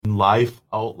Life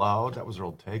out loud. That was our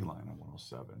old tagline on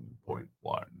 107.1.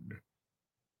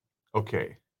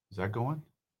 Okay. Is that going?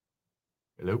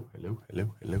 Hello.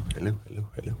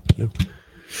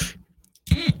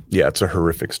 Yeah, it's a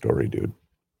horrific story, dude.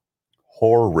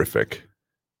 Horrific.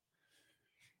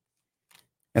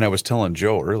 And I was telling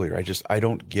Joe earlier, I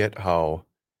don't get how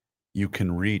you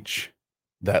can reach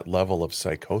that level of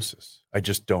psychosis. I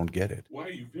just don't get it. Why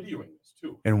are you videoing this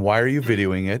too? And why are you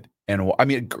videoing it? And I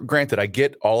mean, granted, I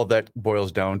get all of that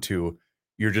boils down to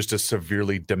you're just a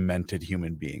severely demented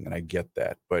human being, and I get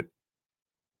that. But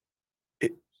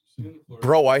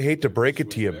bro, I hate to break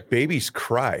it to you. Babies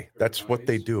cry. That's what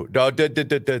they do. No, I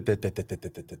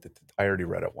already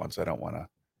read it once. I don't want to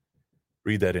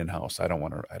read that in-house. I don't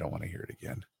want to hear it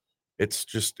again.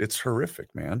 It's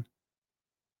horrific, man.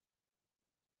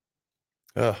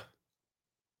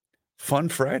 Fun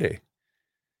Friday.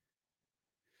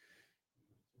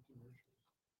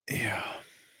 Yeah.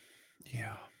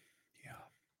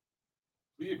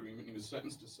 Plea agreement. He was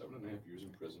sentenced to 7.5 years in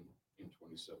prison in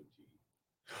 2017.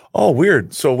 Oh,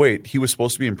 weird. So wait, he was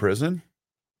supposed to be in prison?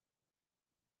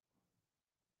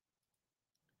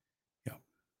 Yeah.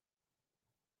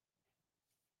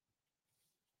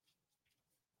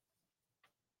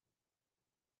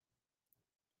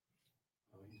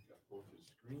 He's got both his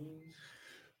screens.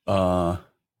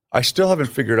 I still haven't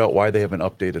figured out why they haven't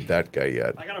updated that guy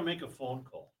yet. I gotta make a phone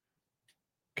call.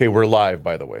 Okay, we're live,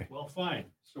 by the way. Well, fine.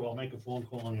 So I'll make a phone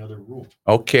call in the other room.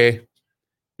 Okay.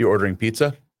 You ordering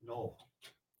pizza? No.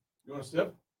 You want a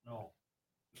sip? No.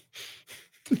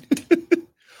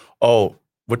 Oh,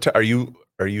 what are you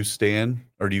staying,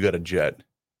 or do you got a jet?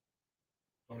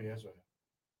 Tony has a.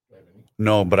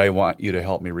 No, but I want you to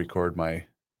help me record my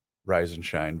Rise and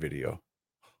Shine video.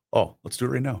 Oh, let's do it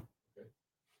right now. Okay.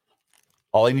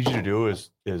 All I need you to do is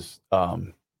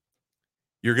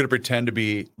you're going to pretend to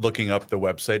be looking up the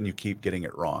website and you keep getting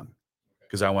it wrong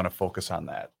because I want to focus on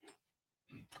that.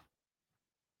 In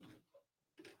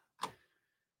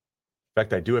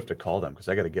fact, I do have to call them because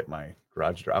I got to get my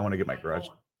garage door. I want to get my garage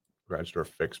door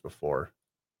fixed before.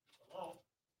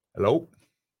 Hello?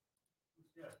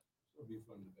 It'll be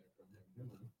fun to back from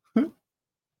him.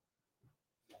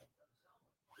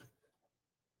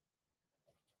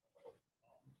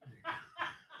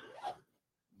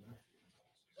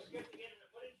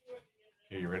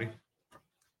 Okay, you ready?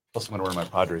 Plus, I'm going to wear my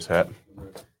Padres hat.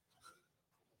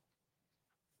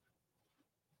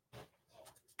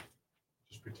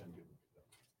 Just pretend you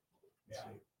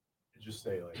and just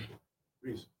say, like,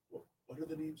 Reese, what are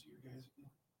the names of your guys again?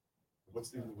 What's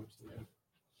the name of the website? Okay,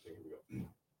 here we go.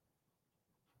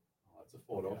 Oh, that's a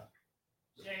photo.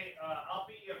 Say, I'll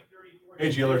be 34. Hey,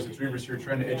 GLers, it's Reavers here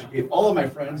trying to educate all of my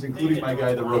friends, including my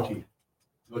guy, the rookie. You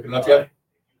looking it up yet?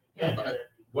 Yeah.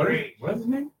 What is his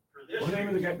name? What's the name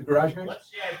of the guy, the garage guy? Let's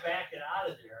say I back it out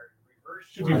of there and reverse.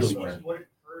 Should be really what clear. it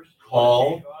first.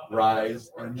 Call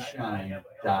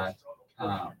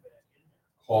riseandshine.com.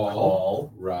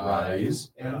 Call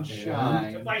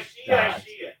riseandshine.com If I see it, I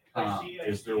see it. If I see it, I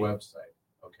is see their it. website.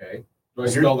 Okay. Do I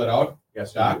spell that out?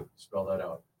 Yes, Dot? you do. Spell that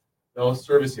out. They'll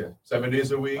service you 7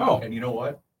 days a week. Oh. And you know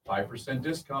what? 5%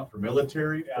 discount for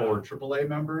military or AAA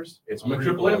members. I'm a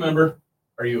AAA member.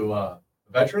 Are you a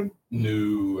veteran?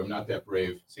 No, I'm not that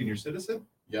brave. Senior citizen?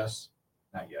 Yes.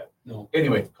 Not yet. No.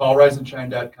 Anyway, call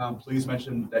riseandshine.com. Please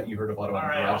mention that you heard about it on All the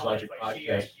right, Garage if Logic I see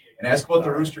it, I podcast. see it. And ask about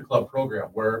the Rooster Club program,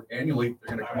 where annually they're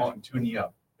going to come out and tune you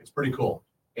up. It's pretty cool.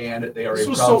 And they are This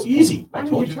a was proud so easy. I Why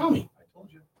told didn't you. you tell me? I told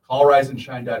you. Call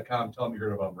riseandshine.com. Tell them you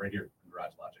heard about them right here in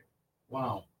Garage Logic.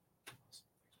 Wow.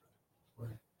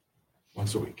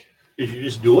 Once a week. Did you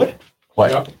just do it?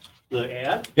 What? Yep. The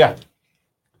ad? Yeah.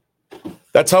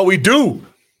 That's how we do.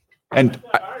 And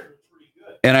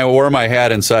I wore my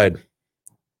hat inside.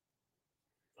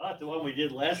 I thought the one we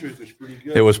did last week was pretty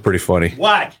good. It was pretty funny.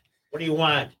 What? What do you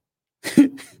want?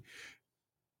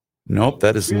 Nope,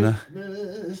 that is not.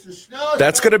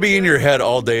 That's going to be in your head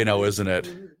all day now, isn't it?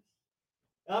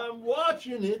 I'm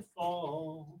watching it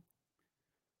fall.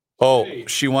 Oh, Hey.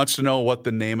 she wants to know what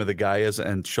the name of the guy is,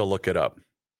 and she'll look it up.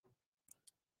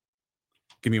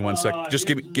 Give me 1 second. Just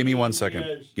give me 1 second.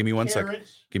 Give me 1 second.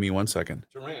 Give me 1 second.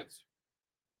 Durant's.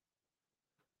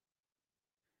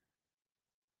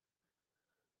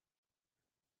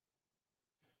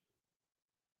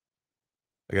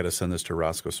 I got to send this to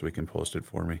Roscoe so he can post it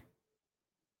for me.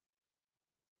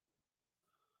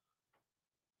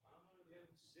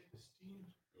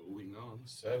 Going on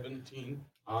 17.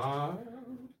 I'll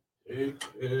take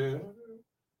care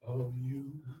of you.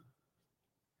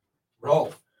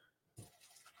 Rolf.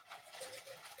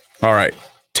 All right.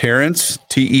 Terrence,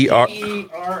 T-E-R.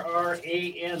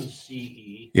 Terrance.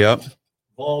 Yep.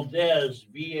 Valdez,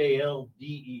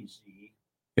 Valdez.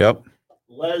 Yep.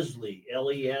 Leslie,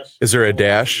 Les. Is there a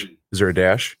dash? Is there a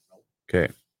dash?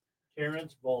 Okay.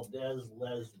 Terrence Valdez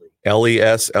Leslie.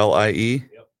 Leslie.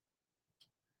 Yep.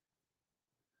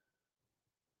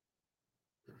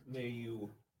 May you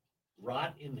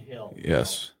rot in hell.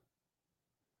 Yes.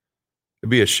 It'd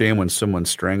be a shame when someone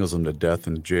strangles them to death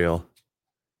in jail.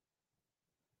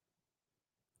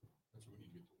 That's when you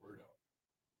get the word out.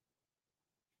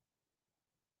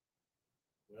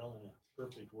 Well, in a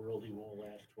perfect world, he won't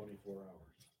last 24 hours.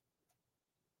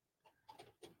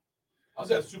 How's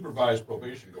that supervised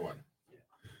probation going?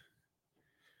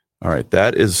 All right,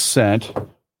 that is sent.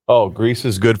 Oh, Grease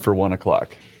is good for 1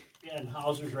 o'clock. Yeah, and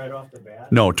Hauser's right off the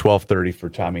bat. No, 12:30 for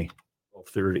Tommy.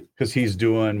 12:30. Because he's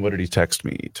doing, what did he text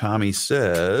me? Tommy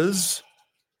says,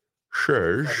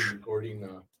 sure. Probably recording.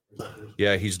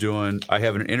 Yeah, he's doing, I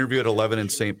have an interview at 11 in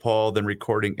St. Paul, then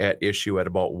recording at issue at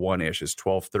about 1-ish. Is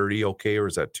 12:30 okay, or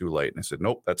is that too late? And I said,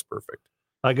 nope, that's perfect.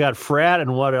 I got frat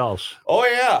and what else? Oh,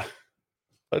 yeah.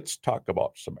 Let's talk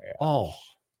about some ass. Oh.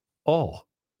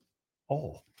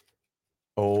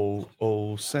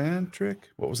 Centric.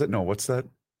 What was it? No, what's that?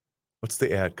 What's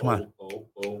the ad? Come on.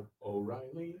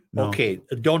 O'Reilly. No. Okay,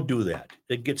 don't do that.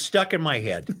 It gets stuck in my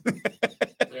head.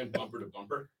 And bumper to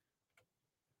bumper.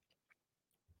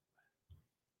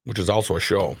 Which is also a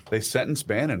show. They sentenced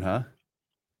Bannon, huh?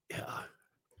 Yeah.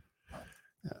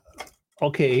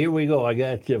 Okay, here we go. I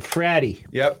got Fratty.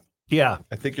 Yep. Yeah,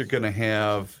 I think you're going to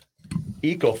have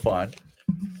Eco Fun,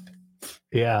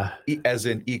 yeah, as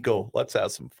in Eco. Let's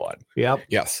have some fun. yep.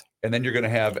 Yes. And then you're going to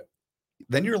have,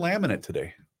 then you're lambing it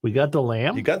today. We got the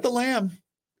lamb. You got the lamb.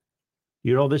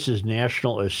 You know, this is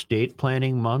National Estate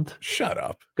Planning Month. Shut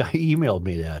up. Guy emailed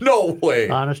me that. No way.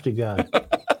 Honest to God.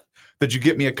 Did you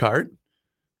get me a card?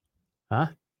 Huh?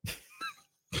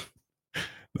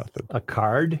 Nothing. A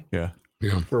card? Yeah.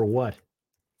 For what?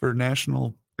 For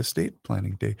National Estate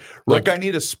Planning Day. Look, I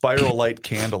need a spiral light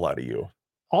candle out of you.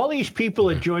 All these people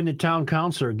that joined the town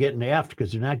council are getting effed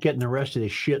because they're not getting the rest of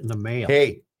this shit in the mail.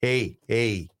 Hey. How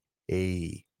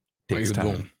Takes you time.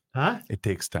 doing? Huh? It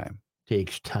takes time.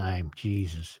 Takes time.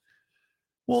 Jesus.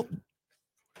 Well,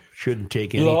 Shouldn't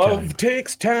take any time.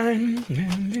 takes time.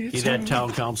 See that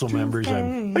town council members?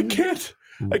 I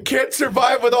can't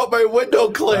survive without my window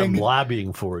I'm cling.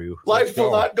 lobbying for you. Life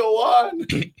will not go on.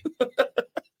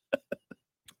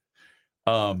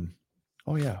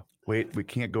 Oh yeah. Wait, we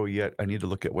can't go yet. I need to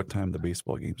look at what time the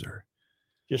baseball games are.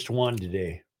 Just one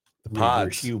today. The Reverse,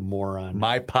 pods. you moron.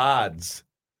 My pods.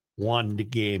 One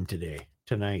game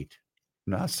tonight.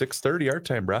 No, 6:30 our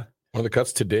time, bruh. One of the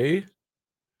cuts today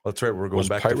That's right. We're going was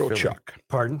back to Pyro Philly. Chuck.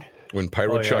 Pardon? When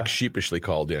Pyro Oh, yeah. Chuck sheepishly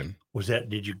called in. Was that?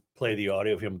 Did you play the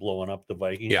audio of him blowing up the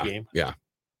Vikings Yeah. game? Yeah.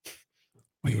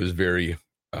 He was very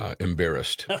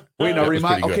embarrassed. Wait, now That was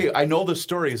remind. pretty good. Okay, I know the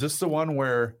story. Is this the one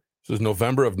where? This was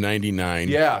November of 99.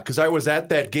 Yeah, because I was at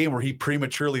that game where he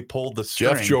prematurely pulled the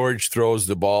string. Jeff George throws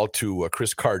the ball to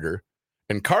Chris Carter,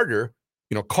 and Carter,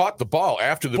 caught the ball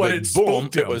after the But big it boom.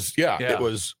 spooked It him. was, Yeah. it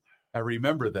was. I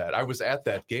remember that. I was at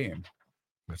that game.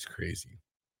 That's crazy.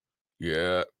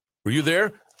 Yeah. Were you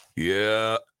there?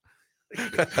 Yeah.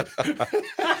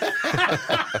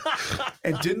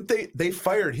 And didn't they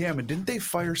fired him? And didn't they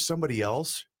fire somebody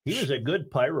else? He was a good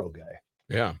pyro guy.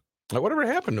 Yeah. Now, whatever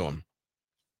happened to him?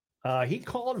 He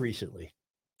called recently.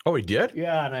 Oh, he did?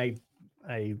 Yeah, and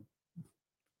I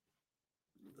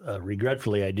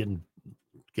regretfully I didn't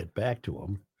get back to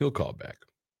him. He'll call back.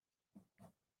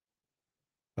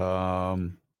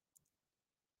 Hold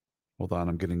on,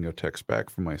 I'm getting a text back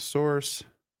from my source.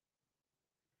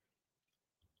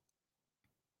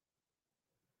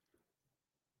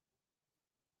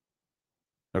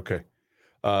 Okay.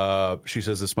 She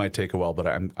says this might take a while, but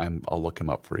I'll look him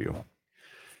up for you.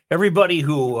 Everybody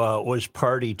who was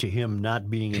party to him not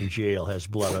being in jail has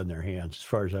blood on their hands, as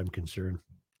far as I'm concerned.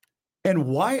 And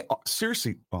why?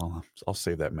 Seriously, well, I'll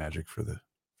save that magic for the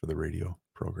radio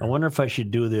I program. wonder if I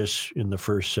should do this in the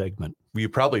first segment. You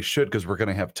probably should, because we're going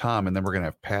to have Tom, and then we're going to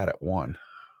have Pat at 1.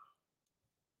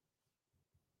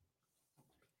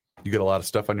 You got a lot of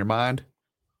stuff on your mind?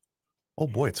 Oh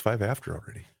boy, it's 5 after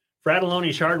already.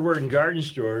 Fratelloni's Hardware and Garden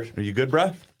Stores. Are you good,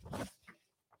 bruh?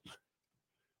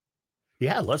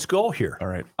 Yeah, let's go here. All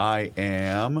right, I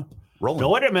am rolling. No,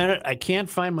 wait a minute. I can't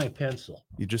find my pencil.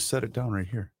 You just set it down right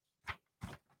here.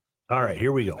 All right,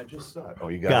 here we go. I just saw it. Oh,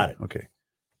 you got, Got it. Okay.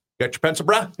 Got your pencil,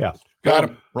 bruh? Yeah. Got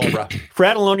him. Roll, bruh.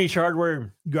 Fratelloni's Hardware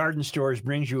and Garden Stores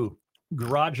brings you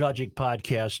Garage Logic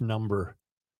podcast number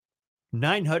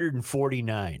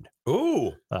 949.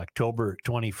 Ooh. October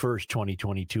 21st,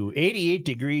 2022. 88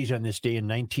 degrees on this day in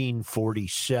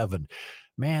 1947.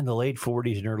 Man, the late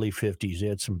 40s and early 50s, they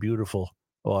had some beautiful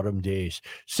autumn days.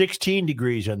 16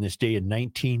 degrees on this day in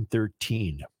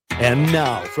 1913. And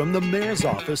now, from the mayor's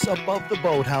office above the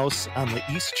boathouse on the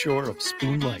east shore of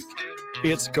Spoon Lake,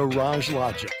 it's Garage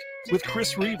Logic with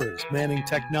Chris Reavers manning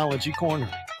Technology Corner,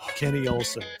 Kenny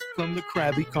Olson from the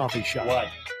Krabby Coffee Shop,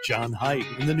 John Height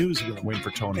in the newsroom, Waiting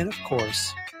for Tony. and of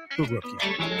course, the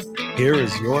rookie. Here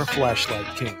is your flashlight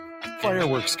king,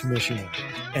 fireworks commissioner,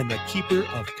 and the keeper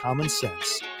of common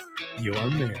sense, your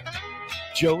mayor,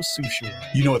 Joe Sushiro.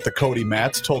 You know what the Cody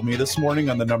Matz told me this morning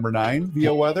on the number 9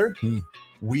 via weather?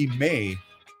 We may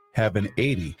have an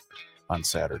 80 on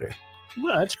Saturday.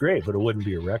 Well, that's great, but it wouldn't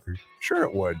be a record. Sure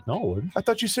it would. No, it wouldn't. I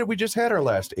thought you said we just had our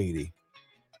last 80.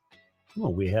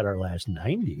 Well, we had our last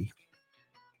 90.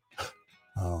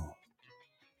 Oh.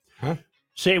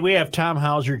 Say, we have Tom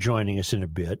Hauer joining us in a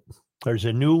bit. There's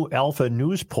a new Alpha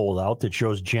News poll out that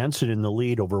shows Jensen in the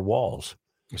lead over Walls.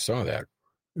 I saw that.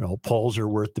 You know, polls are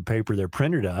worth the paper they're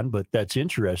printed on, but that's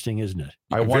interesting, isn't it?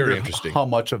 I Very wonder interesting. how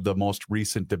much of the most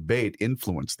recent debate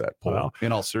influenced that poll, Well,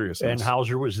 in all seriousness. And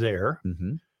Hauser was there.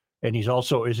 Mm-hmm. And he's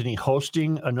also, isn't he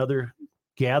hosting another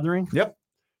gathering? Yep.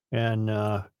 And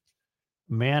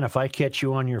man, if I catch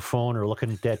you on your phone or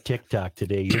looking at that TikTok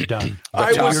today, you're done.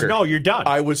 You're done.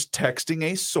 I was texting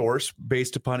a source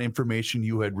based upon information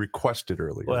you had requested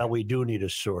earlier. Well, we do need a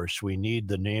source. We need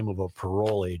the name of a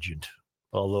parole agent,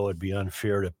 although it'd be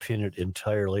unfair to pin it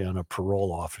entirely on a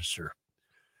parole officer.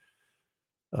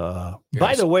 By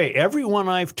Yes. the way, everyone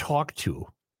I've talked to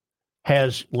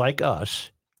has, like us,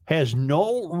 has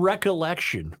no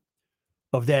recollection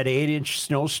of that 8-inch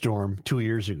snowstorm 2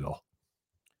 years ago.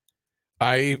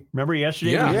 Remember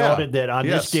yesterday we Yeah. noted that on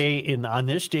Yes.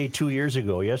 this day 2 years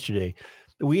ago, yesterday,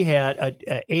 we had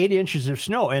 8 inches of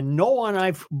snow, and no one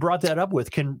I've brought that up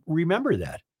with can remember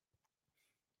that.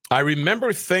 I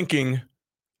remember thinking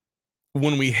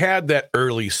when we had that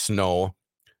early snow,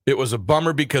 it was a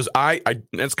bummer because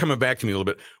that's coming back to me a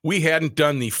little bit. We hadn't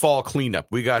done the fall cleanup.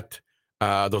 We got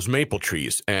those maple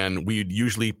trees, and we'd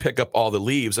usually pick up all the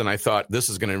leaves, and I thought this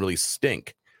is going to really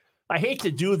stink. I hate to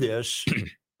do this,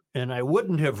 and I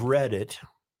wouldn't have read it.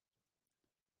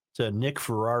 It's a Nick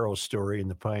Ferraro story in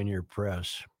the Pioneer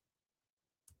Press.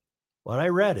 But I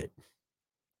read it.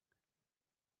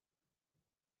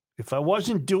 If I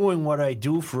wasn't doing what I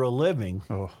do for a living,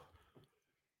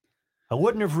 I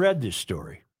wouldn't have read this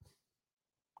story.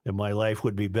 And my life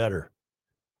would be better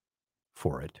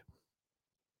for it.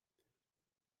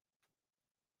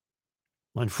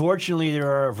 Unfortunately, there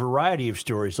are a variety of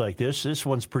stories like this. This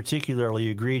one's particularly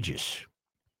egregious.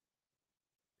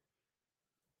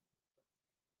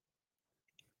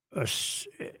 This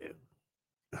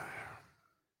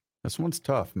one's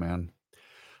tough, man.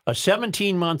 A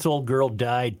 17-month-old girl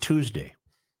died Tuesday,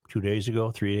 3 days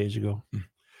ago,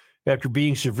 after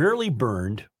being severely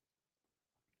burned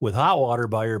with hot water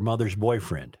by her mother's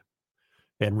boyfriend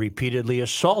and repeatedly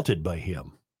assaulted by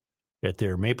him at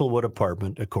their Maplewood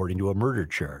apartment, according to a murder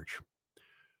charge.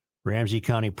 Ramsey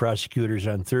County prosecutors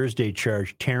on Thursday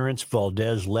charged Terrence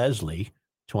Valdez Leslie,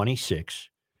 26,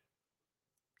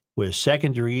 with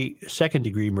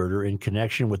second-degree murder in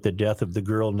connection with the death of the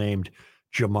girl named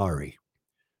Jamari.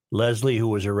 Leslie, who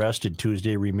was arrested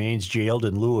Tuesday, remains jailed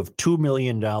in lieu of $2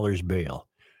 million bail.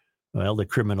 Well, the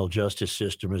criminal justice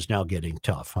system is now getting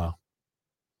tough, huh?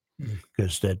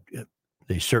 Because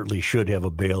they certainly should have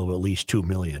a bail of at least $2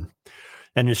 million.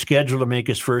 And is scheduled to make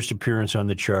his first appearance on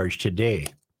the charge today.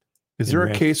 Is there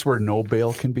a case where no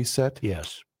bail can be set?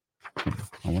 Yes. I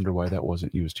wonder why that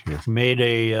wasn't used here.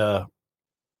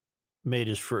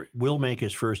 Will make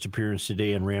his first appearance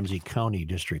today in Ramsey County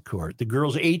District Court. The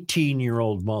girl's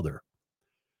 18-year-old mother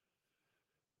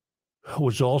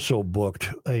was also booked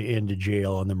into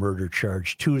jail on the murder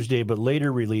charge Tuesday, but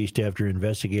later released after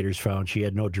investigators found she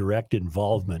had no direct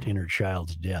involvement in her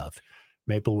child's death.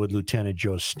 Maplewood Lieutenant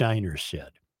Joe Steiner said.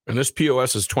 And this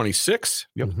POS is 26?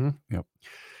 Yep. Mm-hmm. Yep.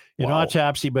 An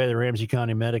autopsy by the Ramsey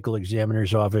County Medical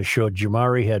Examiner's Office showed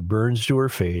Jamari had burns to her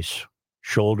face,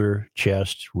 shoulder,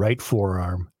 chest, right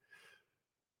forearm,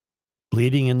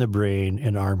 bleeding in the brain,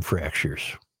 and arm fractures.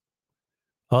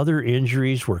 Other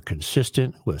injuries were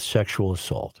consistent with sexual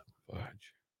assault.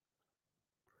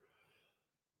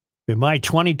 In my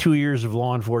 22 years of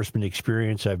law enforcement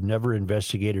experience, I've never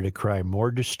investigated a crime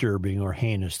more disturbing or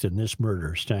heinous than this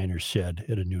murder, Steiner said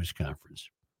at a news conference.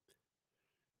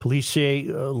 Police say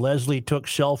Leslie took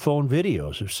cell phone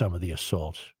videos of some of the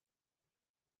assaults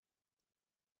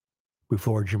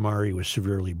before Jamari was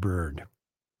severely burned.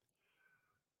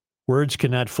 Words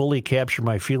cannot fully capture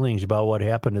my feelings about what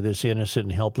happened to this innocent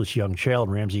and helpless young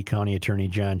child, Ramsey County Attorney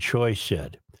John Choi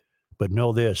said. But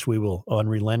know this, we will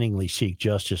unrelentingly seek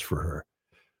justice for her.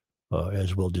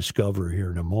 As we'll discover here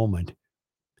in a moment,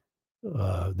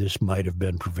 this might have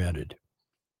been prevented.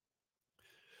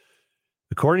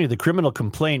 According to the criminal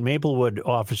complaint, Maplewood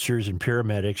officers and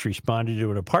paramedics responded to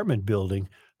an apartment building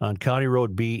on County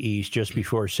Road B East just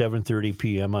before 7:30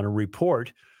 p.m. on a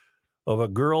report of a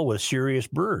girl with serious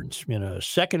burns. In a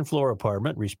second-floor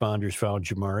apartment, responders found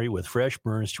Jamari with fresh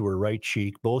burns to her right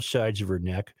cheek, both sides of her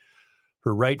neck,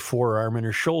 her right forearm, and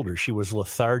her shoulder. She was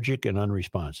lethargic and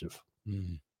unresponsive.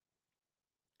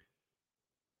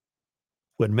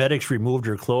 When medics removed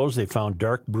her clothes, they found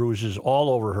dark bruises all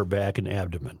over her back and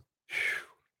abdomen.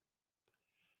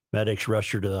 Medics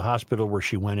rushed her to the hospital where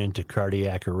she went into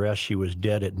cardiac arrest. She was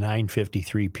dead at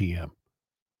 9:53 p.m.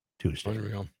 Tuesday.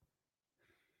 Unreal.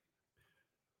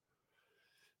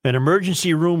 An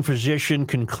emergency room physician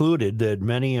concluded that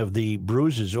many of the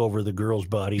bruises over the girl's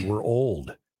body were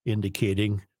old,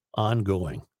 indicating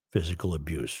ongoing physical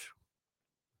abuse.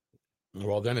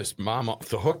 Well, then is mom off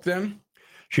the hook then?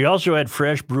 She also had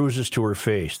fresh bruises to her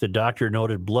face. The doctor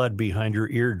noted blood behind her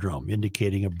eardrum,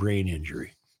 indicating a brain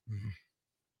injury.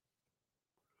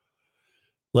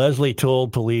 Leslie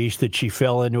told police that she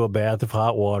fell into a bath of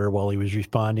hot water while he was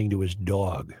responding to his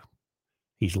dog.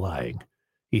 He's lying.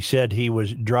 He said he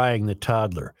was drying the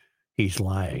toddler. He's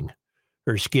lying.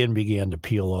 Her skin began to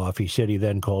peel off. He said he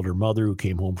then called her mother, who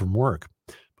came home from work.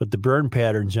 But the burn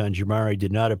patterns on Jamari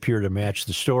did not appear to match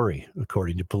the story,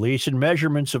 according to police, and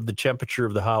measurements of the temperature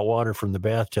of the hot water from the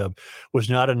bathtub was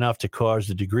not enough to cause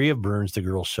the degree of burns the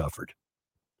girl suffered.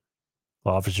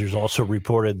 Officers also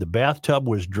reported the bathtub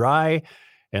was dry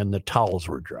and the towels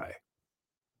were dry.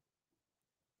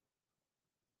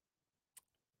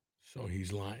 So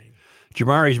he's lying.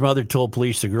 Jamari's mother told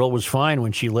police the girl was fine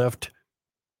when she left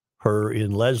her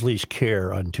in Leslie's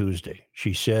care on Tuesday.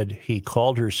 She said he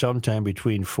called her sometime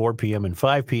between 4 p.m. and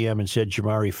 5 p.m. and said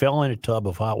Jamari fell in a tub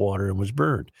of hot water and was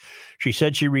burned. She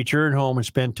said she returned home and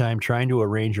spent time trying to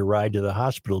arrange a ride to the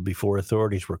hospital before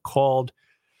authorities were called.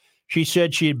 She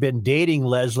said she had been dating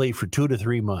Leslie for 2 to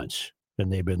 3 months,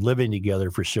 and they'd been living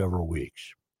together for several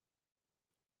weeks.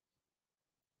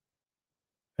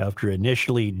 After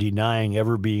initially denying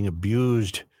ever being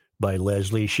abused by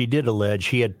Leslie, she did allege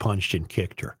he had punched and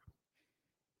kicked her.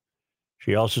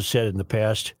 She also said in the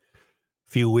past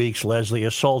few weeks, Leslie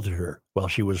assaulted her while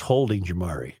she was holding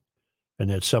Jamari, and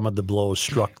that some of the blows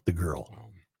struck the girl.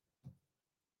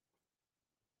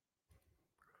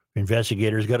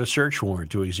 Investigators got a search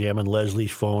warrant to examine Leslie's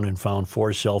phone and found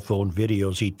 4 cell phone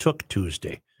videos he took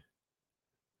Tuesday.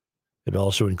 It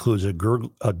also includes a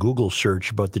Google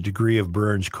search about the degree of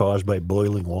burns caused by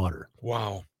boiling water.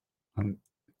 Wow.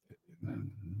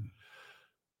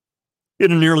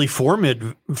 In a nearly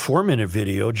 4-minute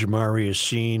video, Jamari is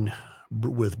seen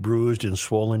with bruised and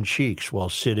swollen cheeks while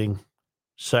sitting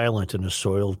silent in a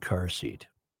soiled car seat.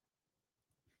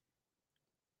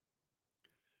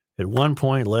 At one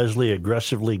point, Leslie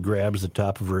aggressively grabs the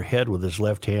top of her head with his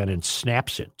left hand and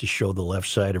snaps it to show the left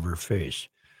side of her face.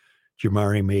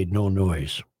 Jamari made no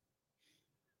noise.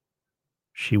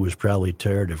 She was probably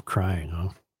tired of crying, huh?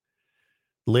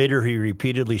 Later, he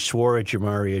repeatedly swore at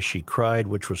Jamari as she cried,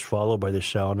 which was followed by the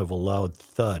sound of a loud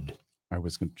thud. I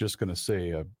was just going to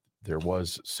say there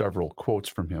was several quotes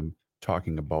from him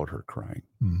talking about her crying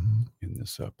in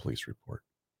this police report.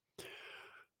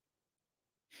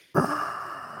 And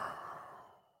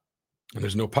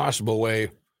there's no possible way,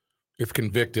 if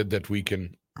convicted, that we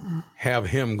can have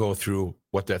him go through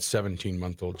what that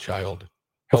 17-month-old child.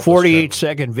 A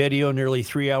 48-second video nearly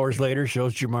 3 hours later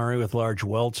shows Jamari with large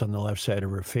welts on the left side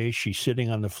of her face. She's sitting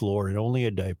on the floor in only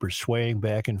a diaper, swaying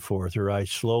back and forth, her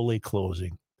eyes slowly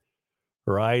closing.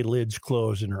 Her eyelids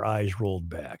closed and her eyes rolled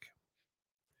back.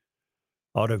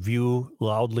 Out of view,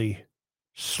 loudly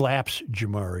slaps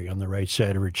Jamari on the right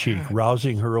side of her cheek,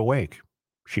 rousing her awake.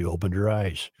 She opened her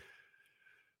eyes.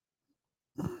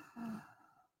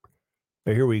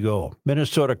 Here we go.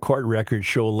 Minnesota court records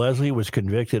show Leslie was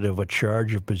convicted of a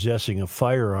charge of possessing a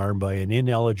firearm by an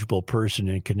ineligible person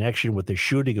in connection with the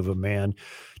shooting of a man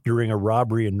during a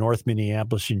robbery in North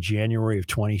Minneapolis in January of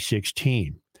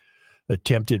 2016.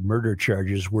 Attempted murder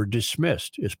charges were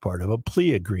dismissed as part of a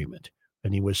plea agreement,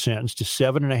 and he was sentenced to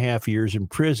 7.5 years in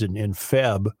prison in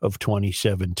Feb of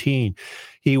 2017.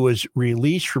 He was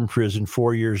released from prison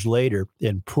 4 years later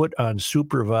and put on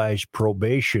supervised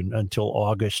probation until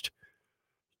August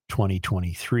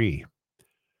 2023.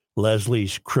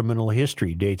 Leslie's criminal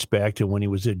history dates back to when he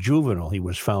was a juvenile. He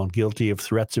was found guilty of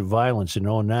threats of violence in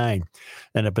 2009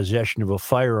 and a possession of a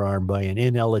firearm by an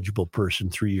ineligible person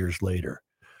 3 years later.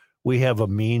 We have a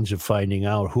means of finding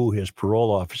out who his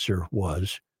parole officer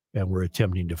was And we're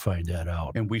attempting to find that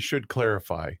out. And we should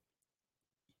clarify.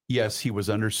 Yes, he was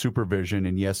under supervision,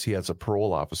 and yes, he has a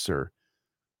parole officer.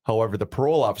 However, the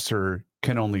parole officer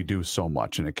can only do so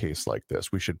much in a case like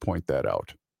this. We should point that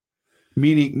out.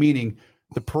 Meaning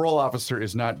the parole officer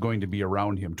is not going to be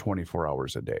around him 24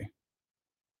 hours a day.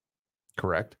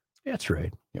 Correct? That's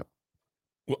right. Yep.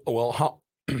 Well, how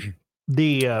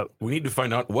The we need to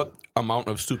find out what amount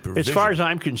of supervision. as far as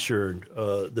I'm concerned,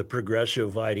 the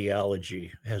progressive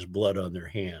ideology has blood on their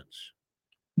hands.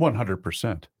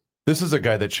 100%. This is a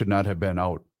guy that should not have been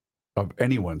out of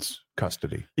anyone's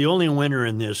custody. The only winner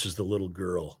in this is the little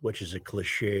girl, which is a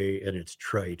cliche and it's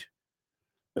trite.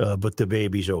 But the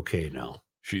baby's okay now.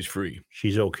 she's free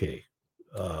She's okay.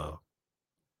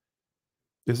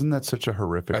 Isn't that such a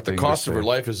horrific at the thing cost to of her say?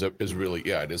 life is really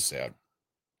it is sad.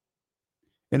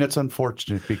 And it's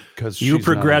unfortunate because You she's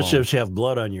not alone. progressives have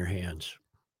blood on your hands.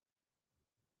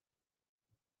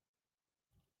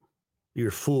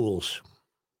 You're fools.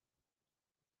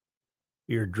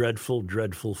 You're dreadful,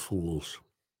 dreadful fools.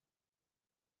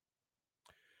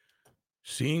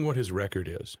 Seeing what his record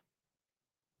is,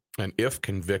 and if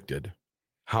convicted,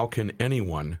 how can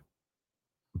anyone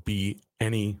be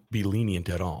lenient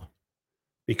at all?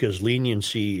 Because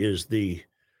leniency is the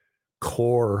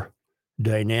core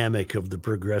dynamic of the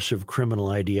progressive criminal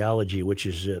ideology, which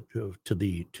is to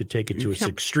take it You to its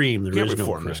can't- extreme. There You can't is no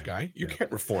reform this crime. guy. You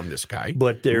can't reform this guy.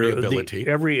 But Rehabilitate.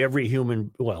 every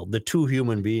human, well, the two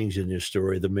human beings in this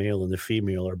story, the male and the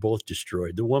female, are both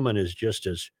destroyed. The woman is just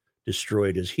as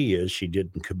destroyed as he is. She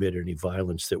didn't commit any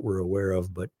violence that we're aware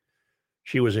of, but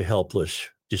she was a helpless,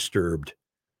 disturbed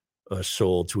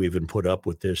soul to even put up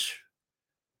with this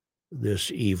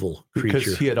evil creature.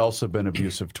 Because he had also been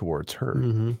abusive towards her.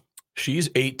 Mhm. She's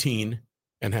 18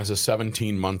 and has a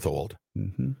 17-month-old.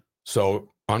 Mm-hmm.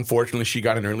 So unfortunately, she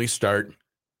got an early start.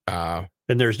 And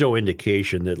there's no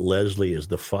indication that Leslie is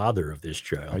the father of this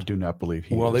child. I do not believe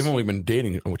he Well, is. they've only been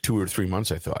dating 2 or 3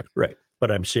 months, I thought. Right.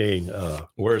 But I'm saying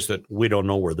Whereas that we don't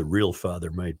know where the real father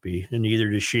might be, and neither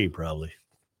does she, probably.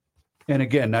 And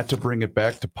again, not to bring it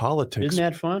back to politics, Isn't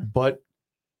that fun? but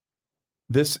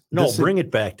Bring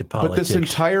it back to politics. But this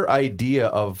entire idea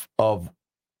of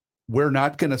we're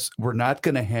not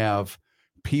gonna have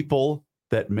people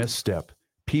that misstep,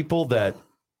 people that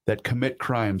commit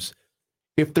crimes.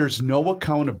 If there's no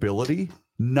accountability,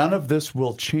 none of this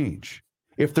will change.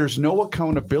 If there's no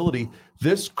accountability,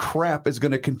 this crap is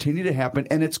going to continue to happen,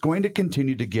 and it's going to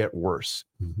continue to get worse.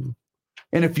 Mhm.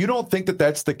 And if you don't think that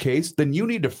that's the case, then you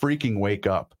need to freaking wake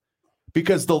up,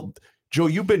 because Joe,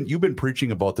 you've been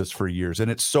preaching about this for years,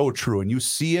 and it's so true. And you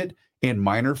see it in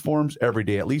minor forms every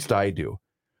day. At least I do.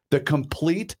 The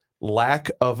complete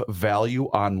lack of value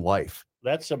on life.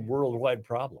 That's a worldwide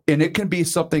problem. And it can be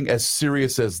something as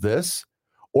serious as this,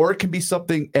 or it can be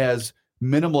something as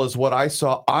minimal as what I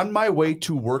saw on my way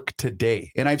to work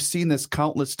today. And I've seen this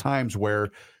countless times where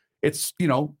it's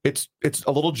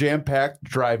a little jam-packed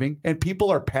driving, and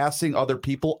people are passing other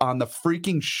people on the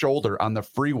freaking shoulder on the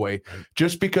freeway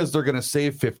just because they're going to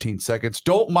save 15 seconds.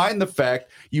 Don't mind the fact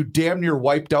you damn near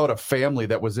wiped out a family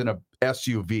that was in a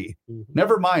SUV. Mhm.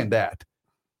 Never mind that.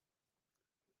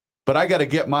 But I got to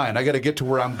get mine. I got to get to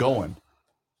where I'm going.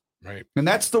 right. And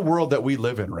that's the world that we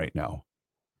live in right now.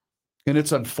 And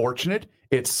it's unfortunate,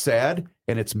 it's sad,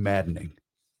 and it's maddening.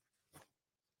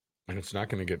 And it's not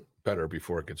going to get better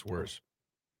before it gets worse.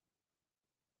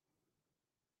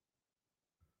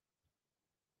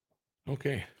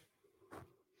 Okay.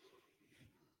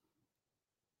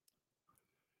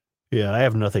 Yeah, I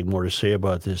have nothing more to say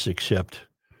about this except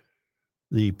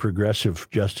the progressive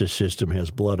justice system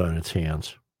has blood on its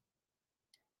hands.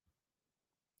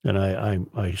 And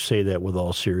I say that with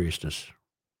all seriousness.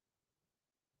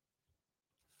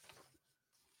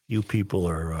 You people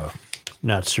are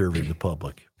not serving the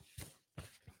public.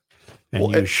 And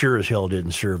Well, you sure as hell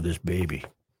didn't serve this baby.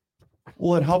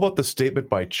 Well, and how about the statement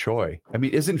by Choi? I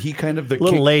mean, isn't he kind of the A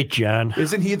little late, John.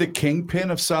 Isn't he the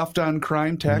kingpin of soft on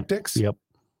crime tactics? Yep.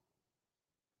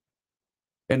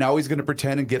 And now he's going to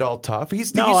pretend and get all tough.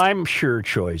 No, I'm sure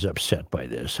Choi's upset by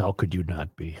this. How could you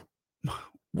not be?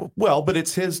 Well, but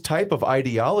it's his type of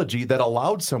ideology that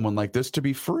allowed someone like this to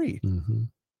be free. Mm-hmm.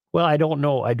 Well, I don't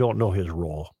know his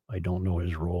role. I don't know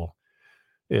his role.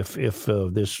 If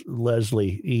this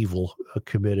Leslie Evil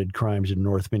committed crimes in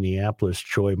North Minneapolis,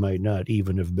 Choi might not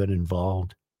even have been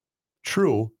involved.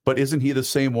 True, but isn't he the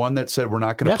same one that said we're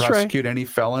not going to That's right. prosecute any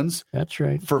felons That's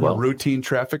right. for a routine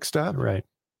traffic stop? Right.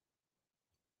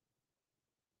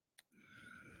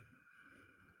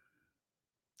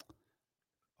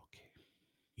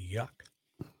 Yuck.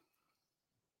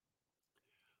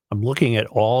 I'm looking at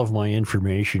all of my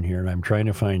information here, and I'm trying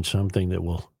to find something that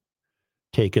will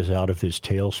take us out of this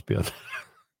tailspin.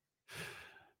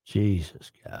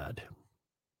 Jesus God.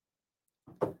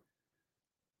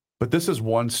 But this is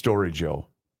one story, Joe,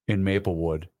 in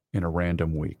Maplewood in a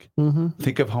random week. Mm-hmm.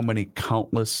 Think of how many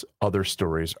countless other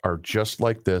stories are just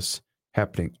like this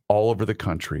happening all over the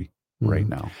country right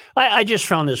now. I just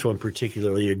found this one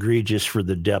particularly egregious for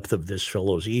the depth of this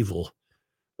fellow's evil,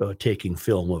 taking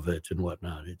film of it and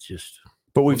whatnot. It's just.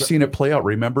 But we've seen it play out.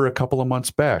 Remember a couple of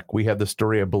months back, we had the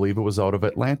story, I believe it was out of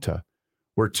Atlanta,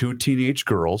 where 2 teenage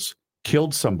girls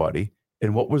killed somebody.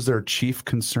 And what was their chief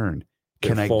concern?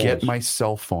 Can I get my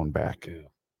cell phone back? Yeah.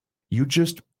 You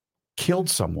just killed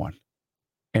someone.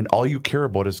 And all you care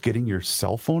about is getting your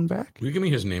cell phone back? Will you give me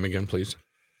his name again, please?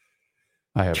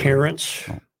 I have Terrence.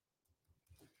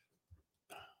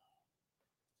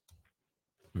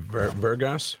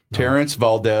 Vergas? Terrence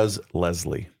Valdez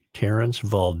Leslie. Terrence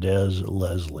Valdez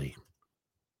Leslie.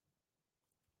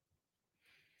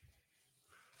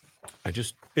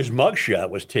 His mugshot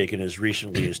was taken as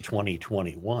recently as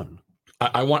 2021.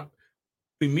 I want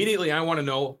to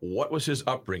know, what was his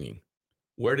upbringing?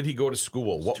 Where did he go to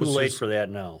school? What Too was late his... for that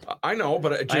now. I know,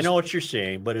 but I know what you're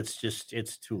saying, but it's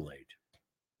too late.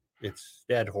 It's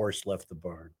that horse left the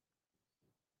barn.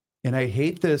 And I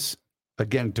hate this,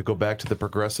 again, to go back to the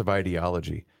progressive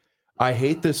ideology. I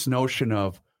hate this notion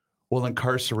of, well,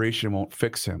 incarceration won't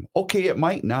fix him. Okay, it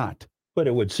might not. But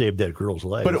it would save that girl's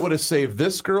life. But it would have saved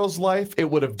this girl's life.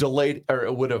 It would have delayed, or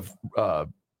it would have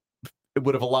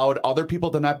allowed other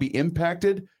people to not be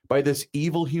impacted by this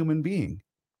evil human being.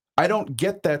 I don't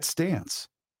get that stance.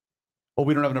 Oh,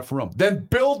 we don't have enough room. Then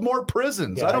build more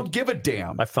prisons. Yeah, I don't give a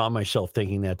damn. I found myself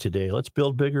thinking that today. Let's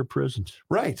build bigger prisons.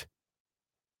 Right.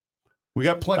 We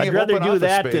got plenty I'd of rather open do office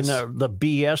that space. than the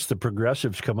BS the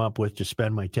progressives come up with to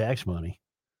spend my tax money.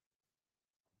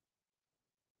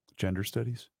 Gender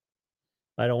studies.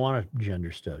 I don't want a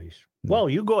gender studies. Well,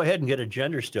 you go ahead and get a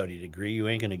gender study degree. You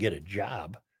ain't going to get a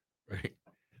job. Right.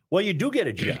 Well, you do get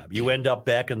a job. You end up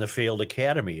back in the failed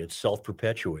academy. It's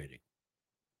self-perpetuating.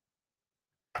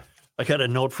 I got a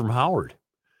note from Howard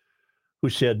who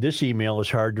said, this email is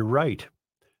hard to write.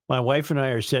 My wife and I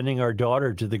are sending our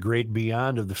daughter to the great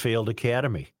beyond of the failed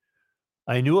academy.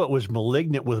 I knew it was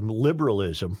malignant with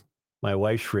liberalism, my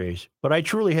wife's phrase, but I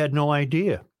truly had no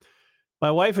idea.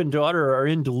 My wife and daughter are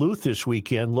in Duluth this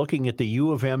weekend looking at the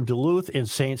U of M Duluth and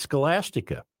St.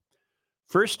 Scholastica.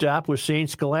 First stop was St.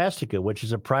 Scholastica, which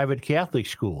is a private Catholic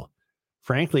school.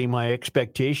 Frankly, my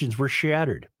expectations were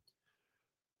shattered.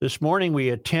 This morning we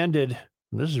attended,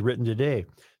 and this is written today,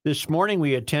 this morning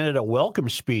we attended a welcome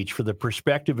speech for the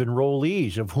prospective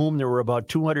enrollees, of whom there were about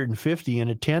 250 in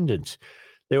attendance.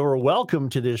 They were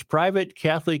welcomed to this private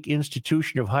Catholic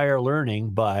institution of higher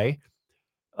learning by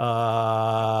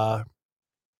a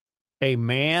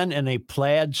man in a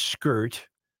plaid skirt,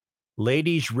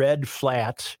 ladies' red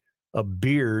flats, a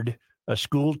beard, a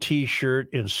school T-shirt,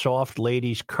 and soft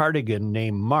ladies' cardigan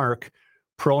named Mark.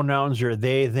 Pronouns are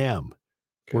they, them.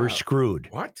 We're screwed.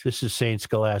 What? This is St.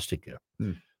 Scholastica.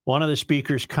 One of the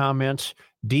speakers comments,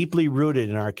 deeply rooted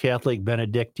in our Catholic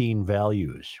Benedictine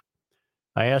values.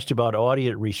 I asked about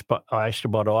audience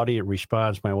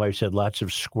response. My wife said lots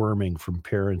of squirming from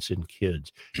parents and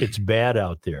kids. It's bad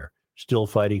out there. Still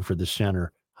fighting for the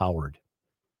center, Howard.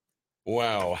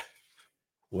 Wow.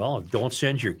 Well, don't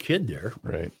send your kid there.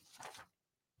 Right.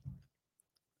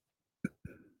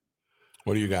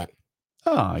 What do you got?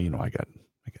 Oh, I got.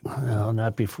 Well,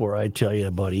 not before I tell you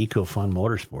about EcoFun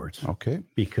Motorsports. Okay.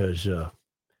 Because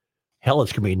hell,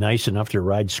 it's going to be nice enough to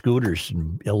ride scooters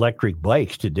and electric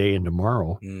bikes today and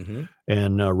tomorrow. Mm-hmm.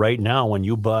 And right now, when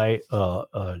you buy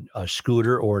a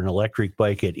scooter or an electric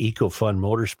bike at EcoFun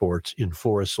Motorsports in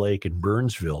Forest Lake and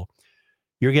Burnsville,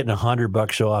 you're getting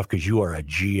 $100 off because you are a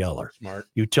GLer. Smart.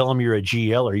 You tell them you're a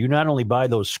GLer. You not only buy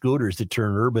those scooters that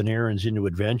turn urban errands into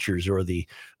adventures or the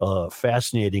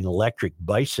fascinating electric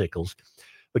bicycles,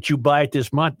 but you buy it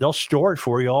this month, they'll store it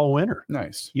for you all winter.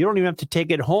 Nice. You don't even have to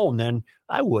take it home. Then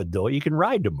I would, though. You can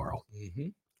ride tomorrow. Mm-hmm.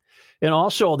 And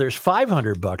also, there's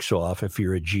 $500 off if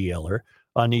you're a GLer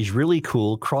on these really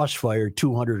cool Crossfire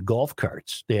 200 golf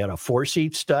carts. They had a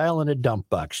 4-seat style and a dump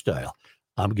box style.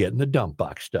 I'm getting the dump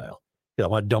box style. I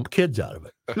want to dump kids out of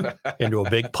it into a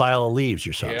big pile of leaves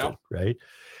or something, Yeah. right?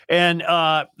 And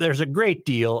there's a great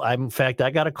deal. In fact,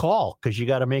 I got a call because you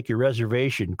got to make your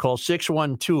reservation. Call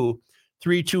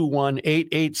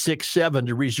 612-321-8867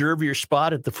 to reserve your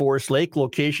spot at the Forest Lake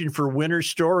location for winter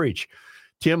storage.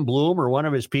 Tim Bloom or one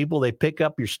of his people, they pick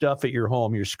up your stuff at your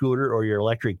home, your scooter or your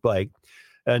electric bike,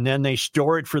 and then they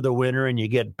store it for the winter, and you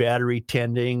get battery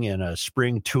tending and a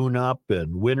spring tune-up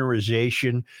and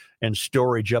winterization and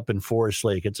storage up in Forest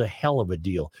Lake. It's a hell of a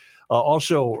deal.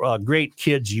 Also, great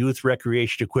kids, youth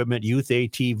recreation equipment, youth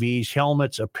ATVs,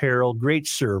 helmets, apparel, great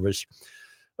service.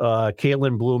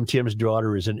 Kaylin Bloom, Tim's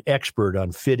daughter, is an expert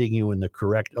on fitting you in the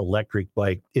correct electric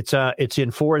bike. It's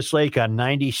in Forest Lake on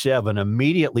 97,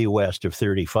 immediately west of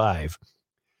 35,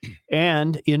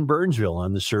 and in Burnsville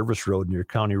on the service road near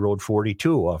County Road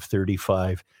 42 off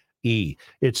 35E.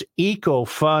 It's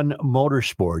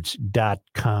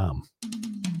ecofunmotorsports.com.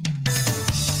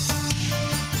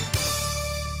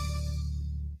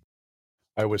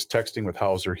 I was texting with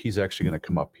Hauser. He's actually going to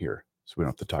come up here, so we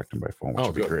don't have to talk to him by phone, which Oh,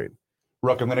 would be good. great.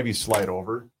 Rook, I'm going to have you slide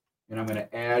over, and I'm going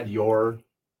to add your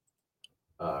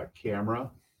camera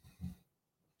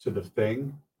to the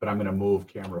thing, but I'm going to move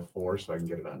camera 4 so I can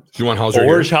get it on. Do you want Hauser Well,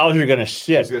 here? where's Hauser going to He's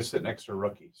sit? going to sit next to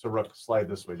Rookie. So Rook, slide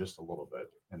this way just a little bit,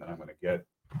 and then I'm going to get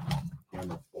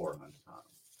camera 4 on top.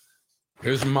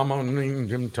 His mama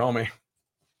didn't tell me.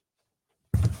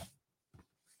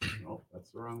 Nope,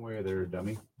 that's the wrong way there,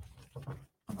 dummy.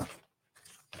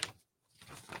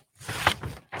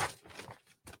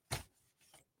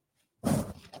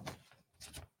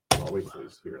 I'll wait till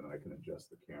he's here, and then I can adjust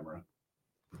the camera.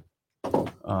 I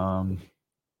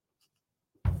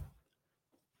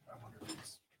wonder if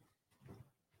he's-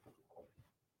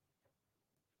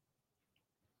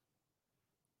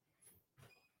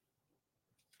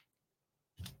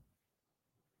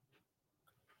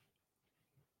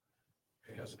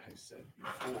 As I said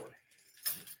before.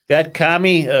 That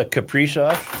Kami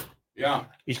Kaprizov, Yeah.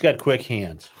 he's got quick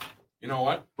hands. You know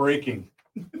what? breaking.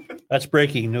 That's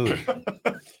breaking news.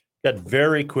 Got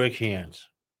very quick hands.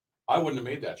 I wouldn't have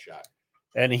made that shot.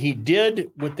 And he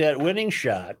did, with that winning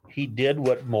shot, he did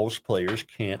what most players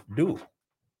can't do,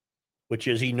 which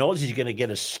is he knows he's going to get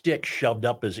a stick shoved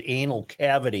up his anal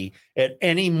cavity at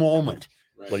any moment.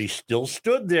 Right. But he still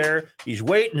stood there. He's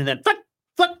waiting, and then flick,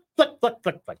 flick, flick, flick,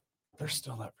 flick, flick. They're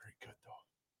still not very good, though.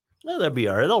 Well, that'd be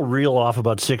all right. They'll reel off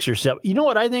about 6 or 7. You know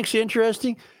what I think's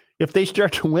interesting? If they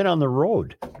start to win on the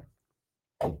road.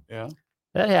 Yeah.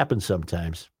 That happens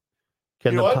sometimes.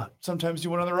 Can You know the what? Sometimes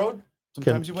you win on the road. Can,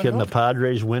 Sometimes you win. can at the home.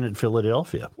 Padres win at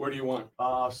Philadelphia? Where do you want?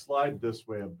 Slide this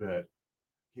way a bit.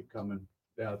 Keep coming.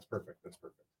 Yeah, that's perfect. That's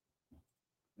perfect.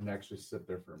 And actually sit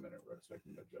there for a minute, Rick, so I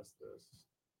can adjust this.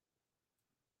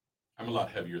 I'm a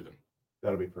lot heavier than.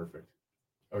 That'll be perfect.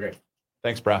 Okay.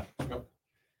 Thanks, brah. Yep.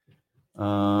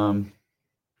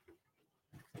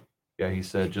 Yeah, he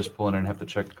said just pulling in. Have to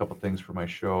check a couple things for my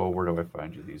show. Where do I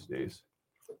find you these days?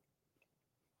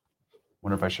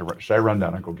 Wonder if I should I run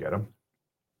down and go get him?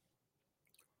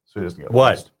 So he doesn't get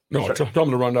What? lost. No, Sure. tell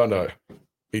him to run down to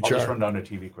I'll just HR. run down to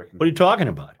TV quick. What are you talking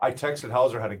about? I texted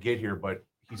Hauser how to get here, but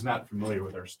he's not familiar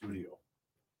with our studio.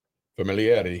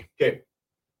 Familiarity. Okay.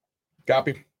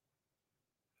 Copy.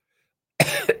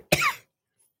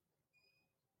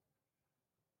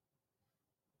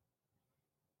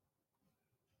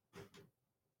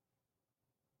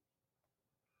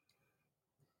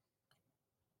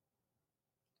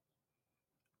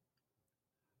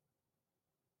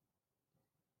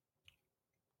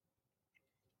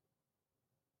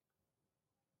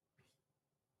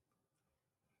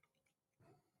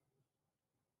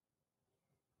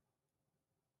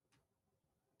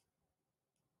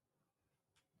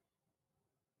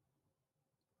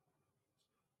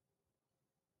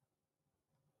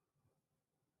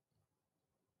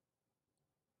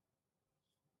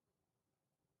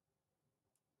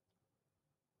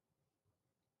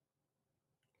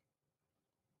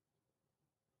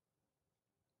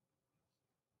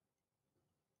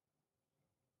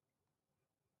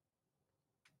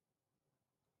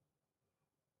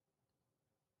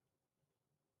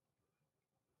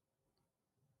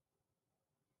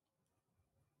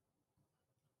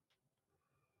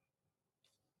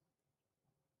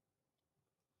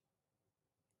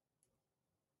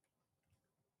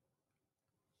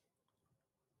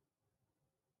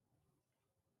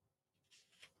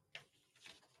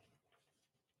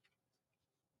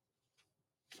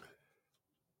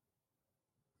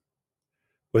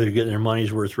 Well, they're getting their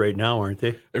money's worth right now, aren't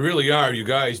they? They really are, you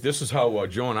guys. This is how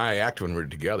Joe and I act when we're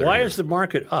together. Why is the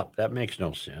market up? That makes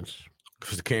no sense.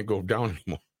 Because it can't go down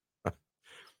anymore.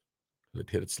 It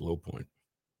hit its low point.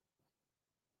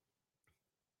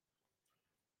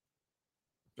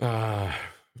 All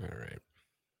right.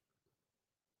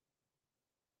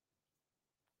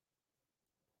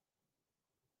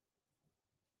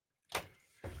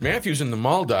 Matthew's in the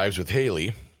Maldives with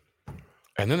Haley,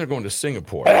 and then they're going to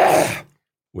Singapore,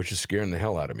 which is scaring the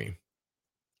hell out of me.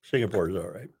 Singapore's all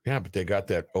right. Yeah, but they got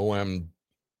that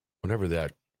whatever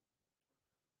that,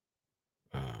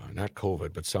 not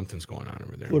COVID, but something's going on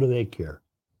over there. What do they care?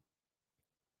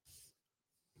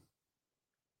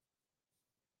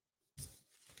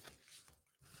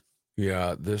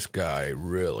 Yeah, this guy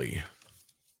really.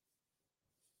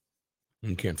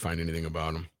 You can't find anything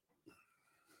about him.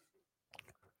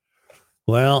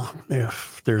 Well,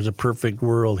 if there's a perfect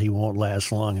world, he won't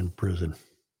last long in prison.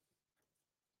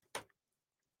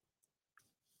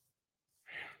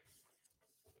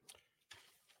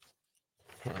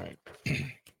 All right.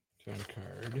 10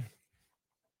 card.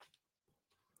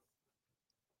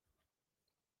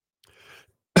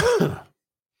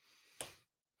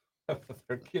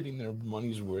 They're getting their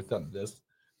money's worth on this.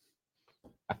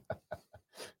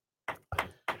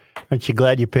 Aren't you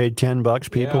glad you paid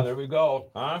 $10, people? Yeah, there we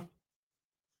go. Huh?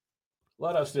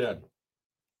 Let us in.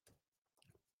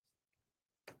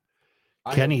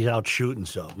 Kenny's out shooting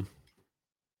something.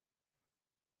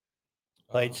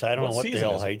 Heights, I don't know what the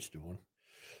hell Heights doing.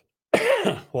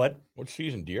 What? What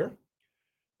season? Deer?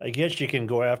 I guess you can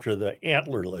go after the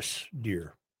antlerless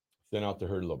deer. Thin out the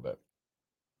herd a little bit.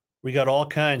 We got all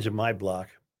kinds in my block.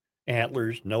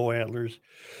 Antlers, no antlers.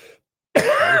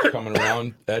 I was coming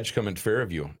around Edge coming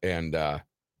Fairview, and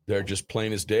they're just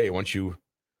plain as day. Once you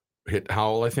hit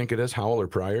Howell, I think it is Howell or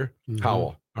Pryor,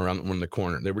 Howell around one in the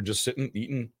corner. They were just sitting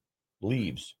eating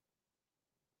leaves.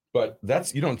 But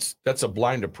that's a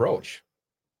blind approach.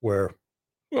 Where?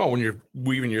 Well, when you're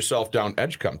weaving yourself down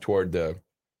Edgecombe toward the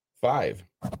 5,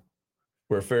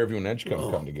 where Fairview and Edgecombe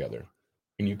come together,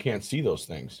 and you can't see those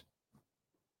things.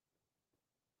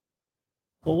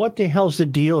 Well, what the hell's the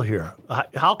deal here?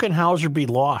 How can Hauser be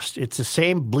lost? It's the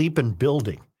same bleeping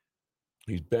building.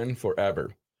 He's been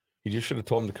forever. He just should have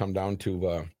told him to come down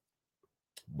to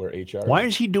where HR. Why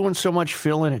is he doing so much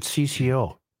fill-in at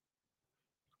CCO?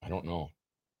 I don't know.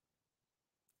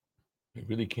 We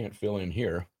really can't fill in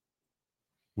here.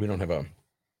 We don't have a.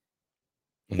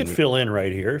 You could fill in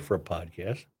right here for a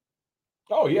podcast.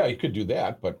 Oh, yeah, you could do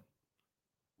that, but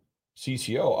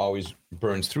CCO always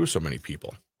burns through so many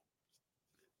people.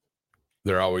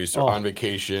 They're always on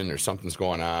vacation or something's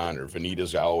going on or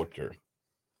Vanita's out or.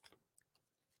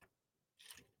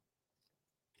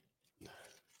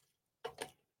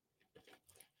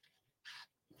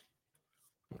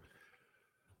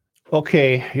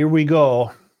 Okay, here we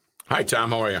go. Hi,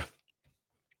 Tom. How are you?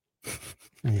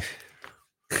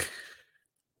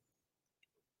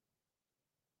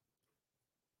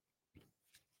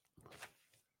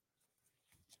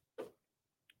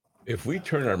 If we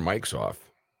turn our mics off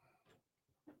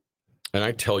and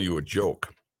I tell you a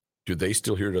joke, do they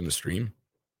still hear it on the stream?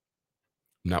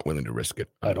 I'm not willing to risk it.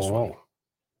 I don't know.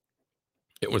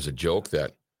 It was a joke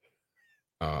that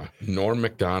Norm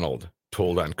Macdonald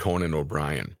told on Conan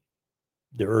O'Brien.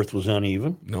 The earth was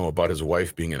uneven? No, about his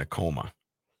wife being in a coma.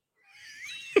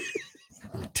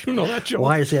 Do you know that joke?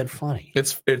 Why is that funny?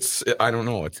 It's I don't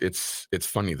know. It's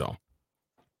funny though.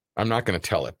 I'm not going to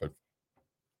tell it, but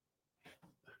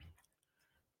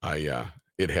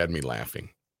it had me laughing.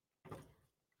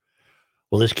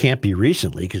 Well, this can't be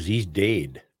recently because he's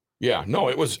dead. Yeah, no,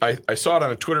 it was. I saw it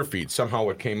on a Twitter feed. Somehow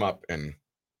it came up, and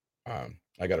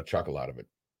I got a chuckle out of it.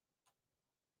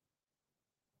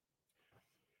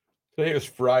 Today is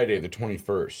Friday, the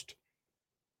 21st.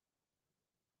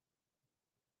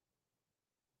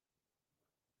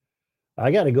 I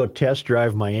got to go test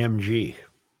drive my MG.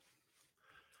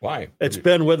 Why? It's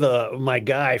been with my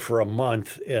guy for a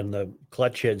month, and the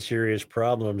clutch had serious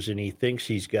problems, and he thinks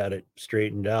he's got it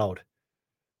straightened out,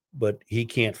 but he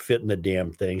can't fit in the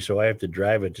damn thing, so I have to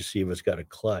drive it to see if it's got a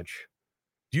clutch.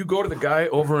 Do you go to the guy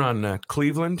over on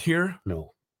Cleveland here?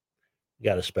 No.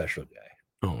 Got a special guy.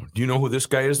 Oh, do you know who this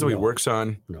guy is, though? No. He works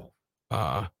on... No.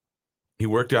 He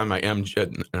worked on my MG,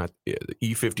 the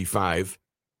E55.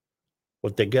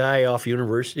 What, the guy off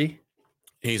University?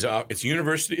 He's it's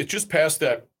University. It's just past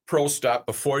that pro stop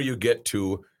before you get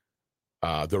to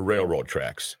the railroad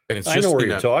tracks. And it's I just know where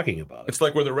you're talking about. It's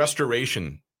like where the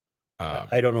restoration.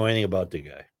 I don't know anything about the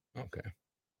guy. Okay.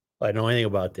 I don't know anything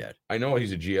about that. I know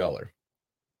he's a GLer.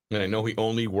 And I know he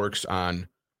only works on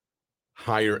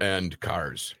higher end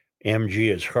cars.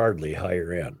 MG is hardly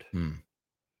higher end.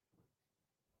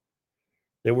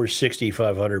 They were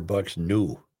 $6,500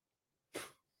 new.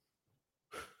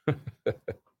 Of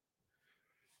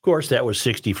course, that was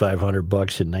 $6,500 in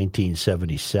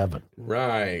 1977.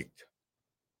 Right.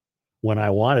 When I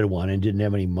wanted one and didn't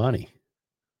have any money.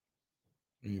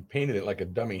 You painted it like a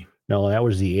dummy. No, that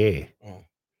was the A. Oh.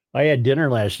 I had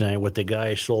dinner last night with the guy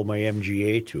I sold my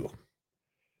MGA to.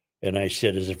 And I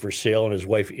said, is it for sale? And his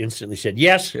wife instantly said,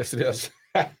 yes. Yes, it is.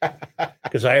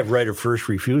 Because I have right of first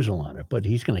refusal on it, but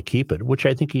he's going to keep it, which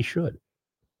I think he should.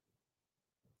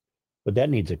 But that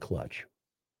needs a clutch.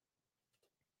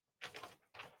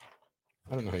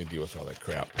 I don't know how you deal with all that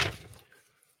crap.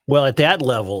 Well, at that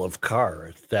level of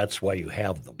car, that's why you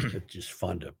have them. It's just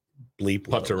fun to bleep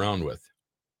putz with. around with.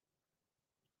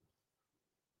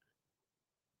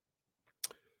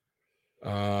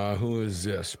 Who is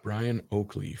this? Brian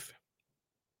Oakleaf.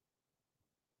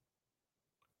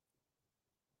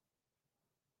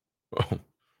 Oh,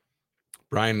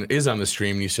 Brian is on the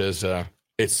stream. And he says, I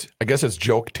guess it's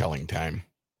joke telling time.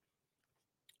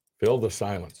 Fill the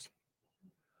silence.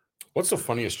 What's the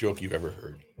funniest joke you've ever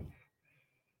heard?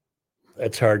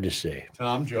 That's hard to say.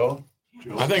 Tom, Joe.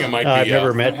 I think it might be. I've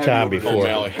never met Tom Old before.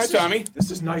 Mally. Hi, Tommy.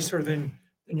 This is nicer than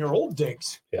your old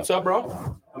digs. What's up, bro?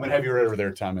 I'm gonna have you right over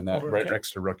there, Tom, in that Over right there.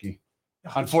 next to Rookie.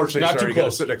 Unfortunately, Not sorry, too you gotta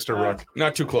close. sit next to Rook.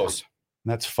 Not too close.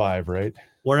 That's 5, right?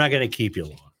 We're not going to keep you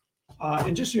long.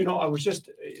 And just so you know,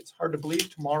 it's hard to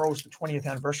believe tomorrow is the 20th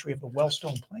anniversary of the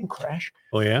Wellstone plane crash.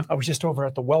 Oh, yeah? I was just over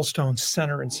at the Wellstone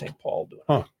Center in St. Paul doing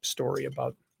a story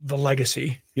about the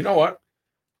legacy. You know what?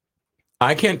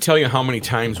 I can't tell you how many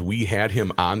times we had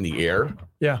him on the air.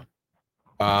 Yeah.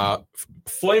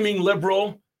 Flaming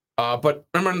liberal, but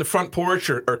remember on the front porch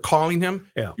or calling him?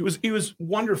 Yeah. He was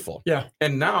wonderful. Yeah.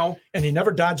 And now, And he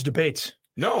never dodged debates.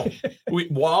 no.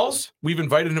 Walls, we've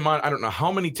invited him on, I don't know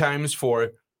how many times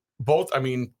for both. I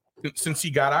mean, since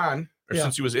he got on or Yeah.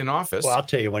 since he was in office. Well, I'll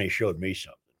tell you when he showed me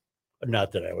something.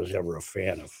 Not that I was ever a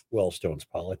fan of Wellstone's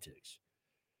politics.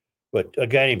 But a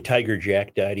guy named Tiger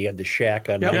Jack died. He had the shack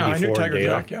on Yeah, I 94 knew and Tiger Dale.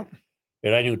 Jack. Yeah.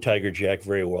 And I knew Tiger Jack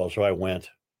very well. So I went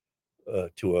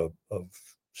to a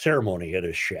ceremony at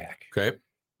his shack. Okay.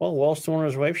 Well, Wellstone and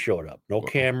his wife showed up. No Wow.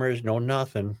 cameras, no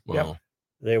nothing. Wow.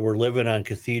 They were living on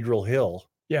Cathedral Hill.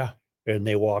 Yeah. And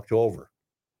they walked over.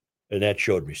 And that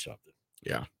showed me something.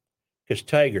 Yeah. Because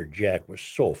Tiger Jack was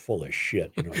so full of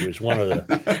shit. You know, he was one of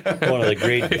the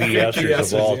great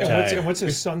BSers of all time. What's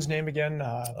his son's name again?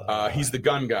 He's the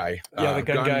gun guy. The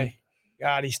gun guy.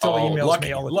 God, he still Oh, emails Lucky-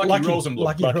 me all the Lucky Rosenblum.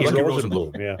 Lucky Lucky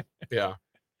Rosenblum. Rosenblum, yeah.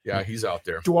 Yeah, he's out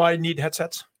there. Do I need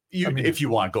headsets? If you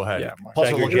want, go ahead. Yeah. Plus,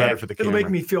 Tiger it'll look Jack. better for the It'll camera. make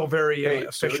me feel very Hey,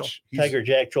 official. Such, he's- Tiger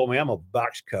Jack told me I'm a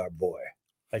boxcar boy.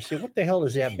 I said, what the hell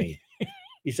does that mean?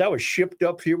 He said, I was shipped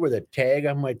up here with a tag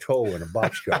on my toe in a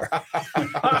boxcar.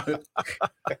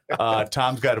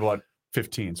 Tom's got about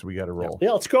 15, so we got to roll.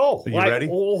 Yeah, let's go. Are you ready?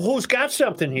 Well, who's got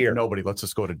something here? Nobody. Let's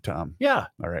just go to Tom. Yeah.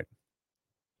 All right.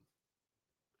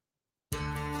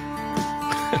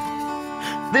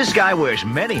 This guy wears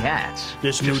many hats.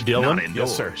 This new just Dylan? Not indoors.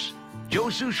 Yes, sir. Joe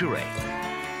Souchere.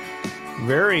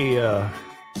 Very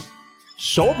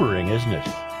sobering, isn't it?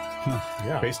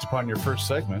 Yeah. Based upon your first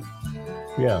segment.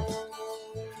 Yeah.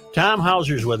 Tom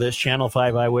Hauser's with us, Channel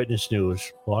 5 Eyewitness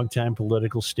News, longtime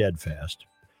political steadfast.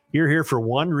 You're here for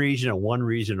one reason and one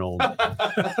reason only.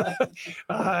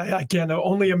 I can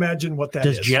only imagine what that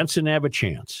Does is. Jensen have a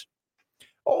chance?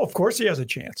 Oh, of course he has a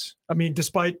chance. I mean,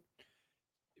 despite,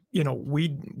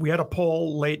 we had a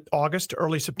poll late August,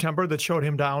 early September that showed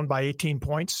him down by 18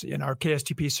 points in our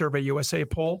KSTP Survey USA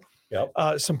poll. Yep.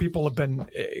 Some people have been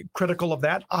critical of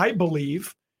that. I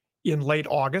believe in late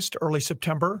August, early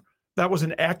September, that was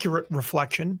an accurate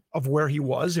reflection of where he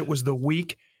was. It was the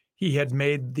week he had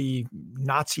made the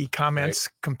Nazi comments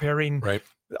comparing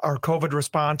our COVID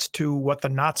response to what the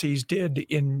Nazis did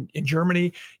in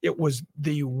Germany. It was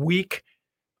the week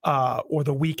or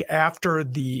the week after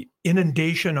the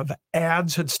inundation of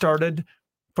ads had started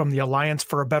from the Alliance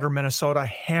for a Better Minnesota,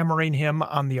 hammering him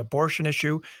on the abortion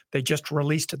issue. They just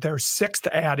released their 6th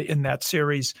ad in that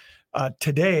series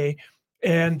today.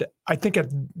 And I think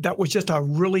that was just a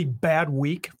really bad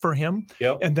week for him.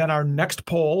 Yep. And then our next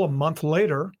poll a month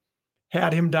later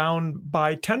had him down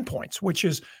by 10 points, which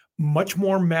is much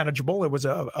more manageable. It was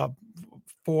a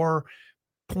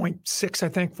 4.6, I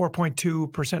think,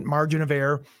 4.2% margin of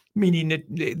error, meaning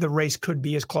the race could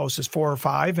be as close as 4 or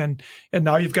 5. And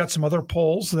now you've got some other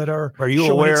polls that are. Are you showing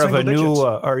it aware of a single new?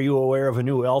 digits. Are you aware of a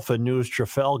new Alpha News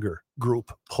Trafalgar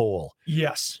Group poll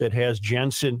Yes. that has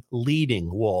Jensen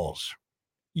leading Walls?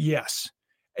 Yes.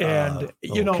 And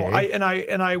okay.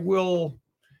 I will,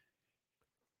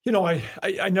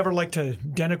 I never like to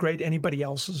denigrate anybody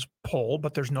else's poll,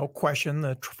 but there's no question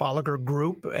the Trafalgar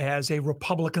Group has a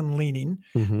Republican leaning.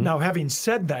 Mhm. Now, having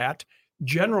said that,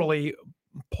 generally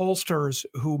pollsters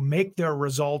who make their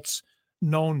results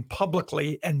known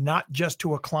publicly and not just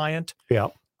to a client, Yeah.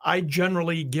 I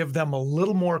generally give them a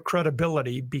little more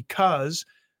credibility because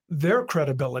their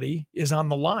credibility is on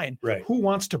the line. Right. Who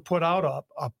wants to put out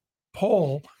a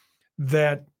poll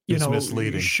that It's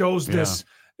misleading. shows Yeah.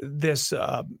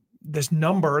 this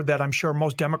number that I'm sure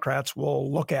most Democrats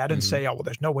will look at and say, oh, well,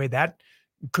 there's no way that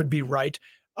could be right.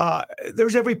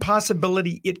 There's every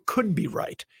possibility it could be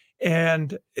right.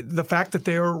 And the fact that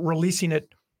they're releasing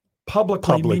it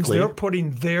publicly means they're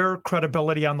putting their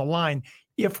credibility on the line.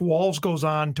 If Walz goes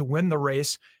on to win the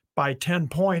race by 10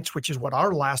 points, which is what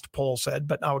our last poll said,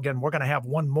 but now again, we're going to have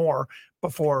one more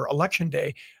before Election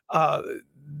Day,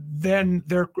 then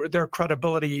their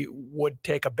credibility would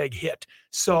take a big hit.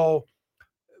 So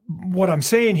what I'm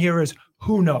saying here is,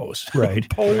 who knows? Right.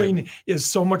 Polling is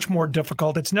so much more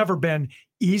difficult. It's never been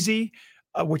easy,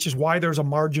 which is why there's a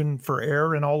margin for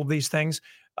error in all of these things.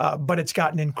 But it's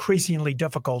gotten increasingly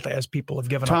difficult as people have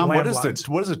given Tom, up what is landlines.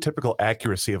 what is the typical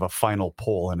accuracy of a final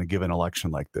poll in a given election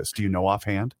like this? Do you know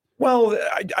offhand? Well,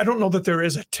 I don't know that there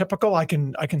is a typical. I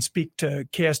can speak to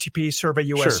KSTP Survey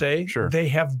USA. Sure. They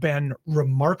have been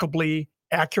remarkably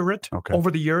accurate over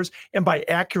the years. And by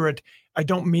accurate, I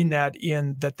don't mean that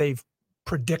in that they've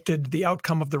predicted the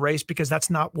outcome of the race, because that's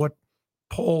not what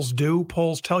polls do.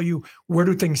 Polls tell you where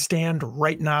do things stand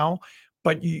right now.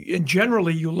 But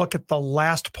generally, you look at the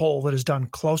last poll that is done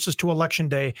closest to Election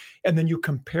Day, and then you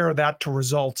compare that to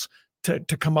results to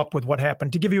come up with what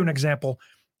happened. To give you an example,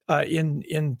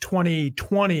 in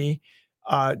 2020,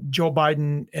 Joe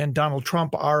Biden and Donald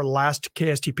Trump, our last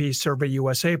KSTP Survey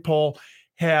USA poll,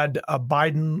 had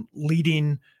Biden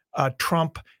leading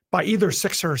Trump by either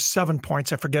 6 or 7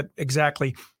 points. I forget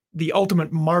exactly. The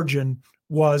ultimate margin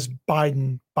was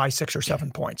Biden by 6 or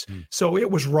 7 points. So it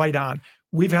was right on.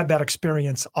 We've had that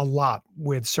experience a lot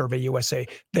with Survey USA.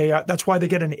 That's why they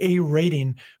get an A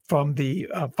rating from the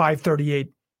 538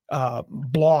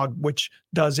 blog, which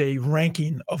does a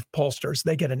ranking of pollsters.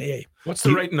 They get an A. What's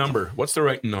the right number? What's the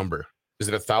right number? Is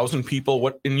it 1,000 people?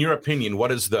 What, in your opinion,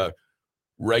 what is the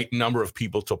right number of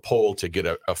people to poll to get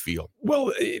a feel?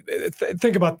 Well,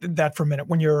 think about that for a minute.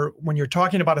 When you're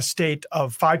talking about a state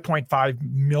of 5.5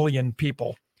 million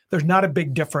people, there's not a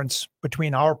big difference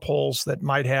between our polls that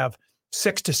might have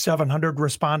 600 to 700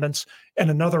 respondents and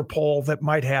another poll that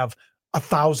might have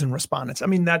 1,000 respondents. I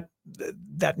mean, that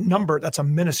number, that's a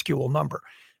minuscule number.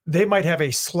 They might have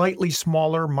a slightly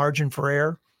smaller margin for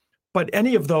error, but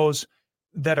any of those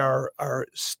that are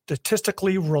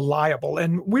statistically reliable,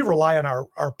 and we rely on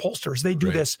our pollsters. They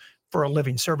do this for a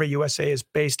living. Survey USA is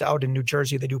based out in New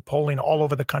Jersey. They do polling all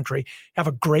over the country, have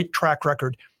a great track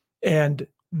record, and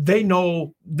they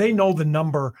know the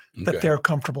number that they're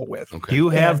comfortable with. Do you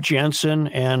have Jensen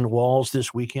and Walz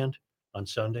this weekend on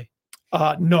Sunday?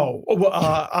 No.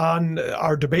 On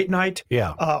our debate night,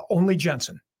 only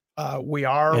Jensen. We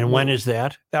are. And when is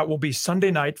that? That will be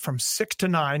Sunday night from 6 to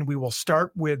 9. We will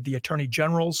start with the Attorney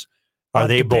General's. Are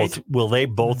they debate. both? Will they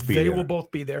both be there? They will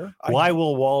both be there. Why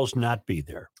will Walz not be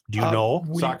there? Do you know?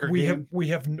 We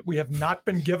have not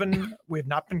been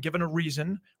given a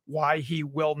reason why he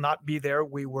will not be there.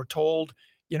 We were told,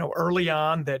 early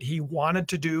on that he wanted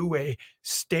to do a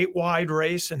statewide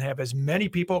race and have as many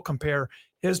people compare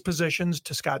his positions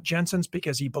to Scott Jensen's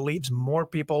because he believes more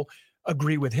people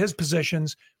agree with his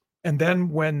positions. And then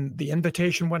when the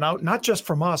invitation went out, not just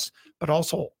from us, but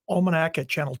also Almanac at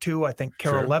Channel 2, I think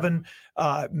Carol Levin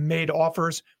made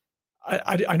offers.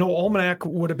 I know Almanac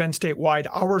would have been statewide.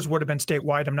 Ours would have been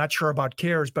statewide. I'm not sure about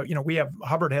CARES, but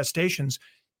Hubbard has stations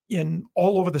in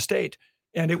all over the state,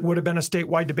 and it would have been a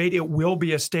statewide debate. It will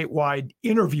be a statewide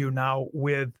interview now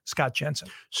with Scott Jensen.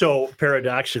 So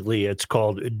paradoxically, it's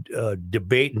called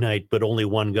debate night, but only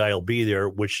one guy will be there,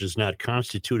 which does not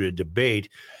constitute a debate.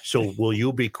 So will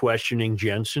you be questioning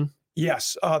Jensen?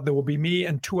 Yes, there will be me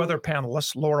and two other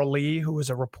panelists, Laura Lee, who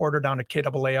is a reporter down at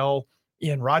KAAL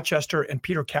in Rochester, and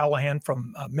Peter Callahan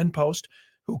from MinPost,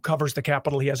 who covers the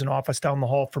Capitol. He has an office down the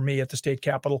hall from me at the state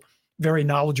Capitol, very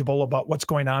knowledgeable about what's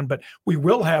going on. But we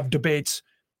will have debates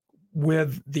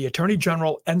with the Attorney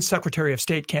General and Secretary of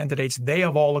State candidates. They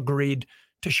have all agreed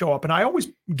to show up. And I always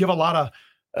give a lot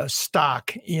of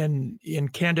stock in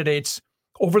candidates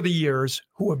over the years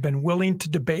who have been willing to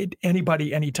debate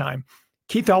anybody, anytime.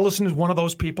 Keith Ellison is one of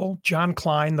those people. John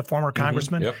Klein, the former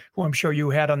congressman, who I'm sure you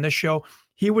had on this show,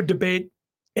 he would debate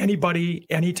anybody,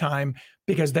 anytime,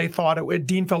 because they thought it would.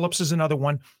 Dean Phillips is another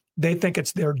one. They think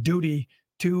it's their duty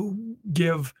to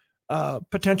give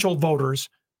potential voters,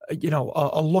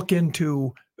 a look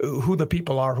into who the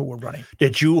people are who are running.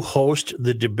 Did you host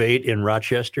the debate in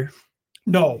Rochester?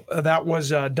 No, that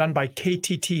was done by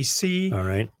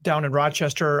KTTC down in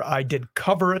Rochester. I did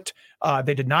cover it.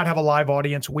 They did not have a live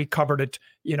audience. We covered it,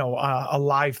 a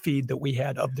live feed that we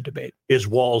had of the debate. Is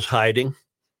Walz hiding?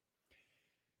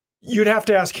 You'd have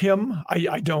to ask him.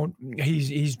 I don't.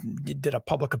 He did a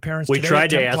public appearance. We today tried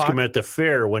to at 10 ask o'clock. him at the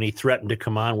fair when he threatened to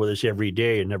come on with us every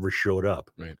day and never showed up.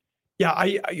 Right. Yeah,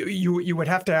 you would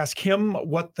have to ask him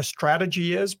what the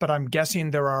strategy is, but I'm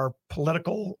guessing there are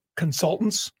political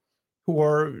consultants who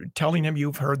are telling him,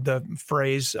 you've heard the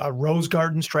phrase Rose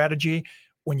Garden strategy.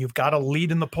 When you've got a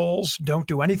lead in the polls, don't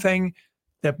do anything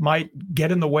that might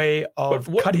get in the way of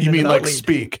cutting. You mean that like lead.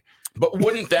 speak? But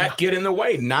wouldn't that get in the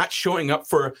way? Not showing up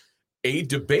for a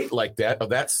debate like that of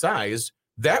that size,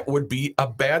 that would be a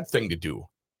bad thing to do.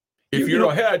 If you're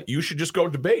ahead, you should just go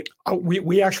debate.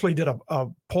 We actually did a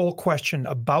poll question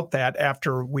about that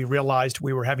after we realized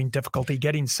we were having difficulty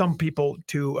getting some people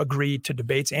to agree to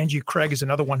debates. Angie Craig is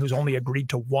another one who's only agreed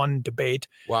to one debate.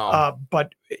 Wow.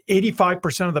 But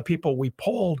 85% of the people we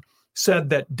polled said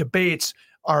that debates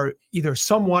are either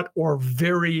somewhat or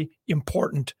very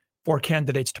important for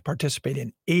candidates to participate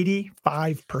in.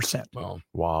 85%.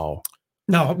 Wow.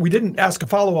 Now, we didn't ask a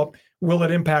follow-up, will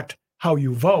it impact how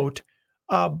you vote?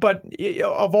 But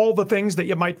of all the things that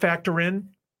you might factor in,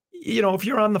 if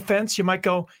you're on the fence, you might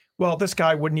go, well, this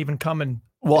guy wouldn't even come and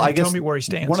tell me where he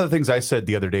stands. One of the things I said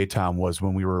the other day, Tom, was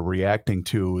when we were reacting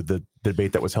to the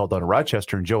debate that was held out of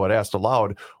Rochester, and Joe had asked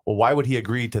aloud, well, why would he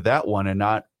agree to that one and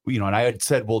not, and I had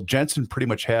said, well, Jensen pretty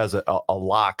much has a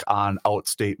lock on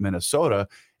outstate Minnesota.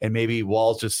 And maybe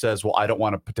Walz just says, well, I don't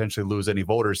want to potentially lose any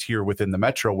voters here within the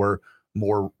metro where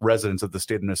more residents of the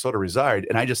state of Minnesota reside.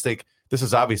 And I just think this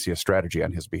is obviously a strategy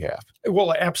on his behalf.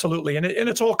 Well, absolutely. And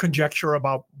it's all conjecture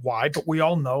about why, but we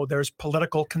all know there's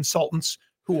political consultants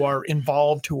who are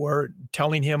involved, who are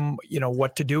telling him,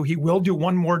 what to do. He will do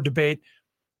one more debate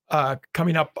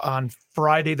coming up on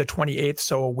Friday, the 28th.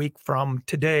 So a week from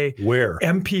today. Where?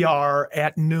 NPR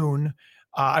at noon.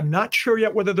 I'm not sure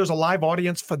yet whether there's a live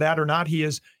audience for that or not. He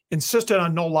has insisted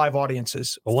on no live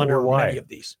audiences for many of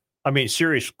these. I mean,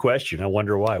 serious question. I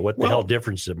wonder why. What the hell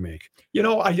difference does it make?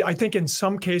 I think in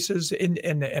some cases,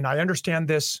 and I understand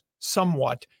this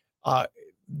somewhat,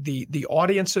 the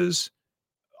audiences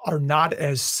are not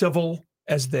as civil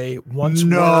as they once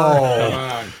were.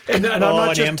 And I'm not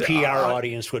an just, NPR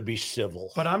audience would be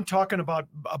civil. But I'm talking about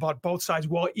both sides.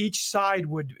 Well, each side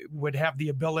would have the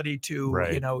ability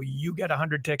to, you get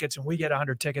 100 tickets and we get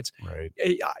 100 tickets. Right.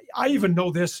 I even know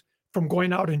this from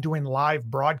going out and doing live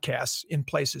broadcasts in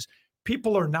places.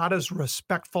 People are not as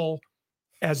respectful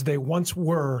as they once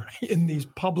were in these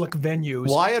public venues.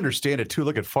 Well, I understand it too.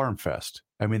 Look at Farm Fest.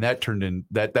 I mean, that turned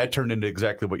into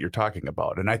exactly what you're talking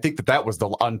about. And I think that was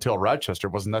until Rochester.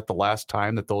 Wasn't that the last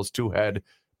time that those two had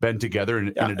been together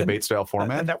in a debate style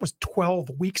format? And that was 12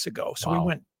 weeks ago. So we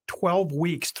went 12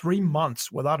 weeks, 3 months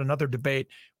without another debate.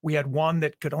 We had one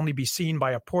that could only be seen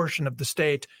by a portion of the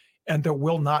state, and there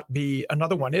will not be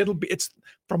another one. It's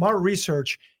from our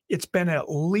research, it's been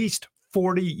at least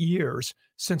 40 years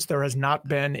since there has not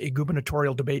been a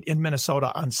gubernatorial debate in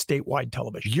Minnesota on statewide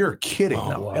television. You're kidding.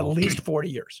 At least 40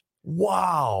 years.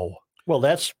 Wow. Well,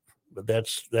 that's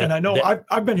and I know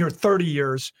I've been here 30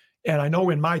 years, and I know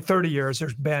in my 30 years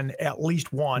there's been at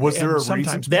least one. Was there a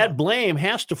reason? That blame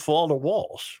has to fall to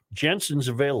Walz. Jensen's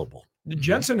available.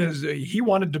 Jensen he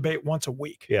wanted to debate once a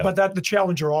week, but the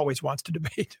challenger always wants to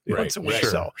debate once a week.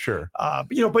 Sure.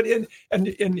 But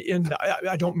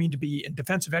I don't mean to be in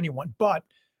defense of anyone, but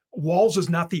Walz is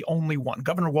not the only one.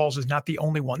 Governor Walz is not the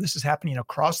only one. This is happening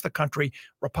across the country,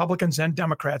 Republicans and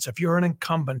Democrats. If you're an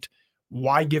incumbent,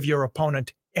 why give your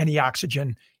opponent any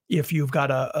oxygen if you've got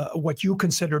a what you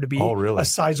consider to be a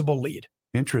sizable lead?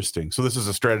 Interesting. So this is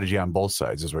a strategy on both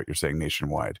sides, is what you're saying,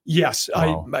 nationwide. Yes.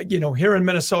 Wow. Here in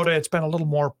Minnesota, it's been a little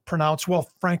more pronounced. Well,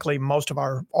 frankly, all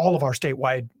of our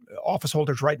statewide office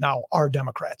holders right now are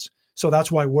Democrats. So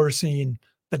that's why we're seeing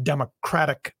the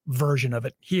Democratic version of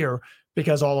it here,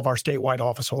 because all of our statewide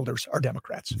office holders are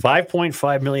Democrats.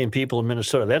 5.5 million people in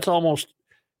Minnesota. That's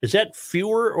is that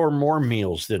fewer or more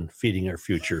meals than Feeding Our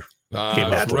Future?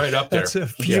 That's right up there.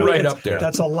 Right up there.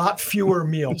 That's a lot fewer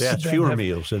meals. That's fewer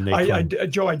meals than they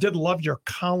Joe, I did love your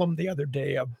column the other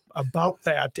day about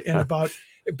that and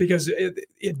because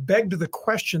it begged the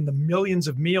question, the millions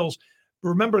of meals.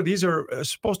 Remember, these are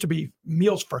supposed to be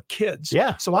meals for kids.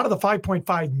 Yeah. So out of the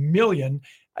 5.5 million,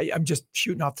 I'm just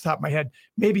shooting off the top of my head,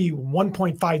 maybe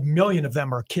 1.5 million of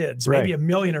them are kids. Right. Maybe 1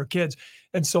 million are kids.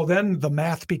 And so then the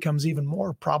math becomes even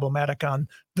more problematic on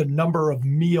the number of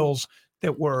meals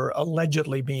that were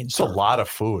allegedly being served. It's a lot of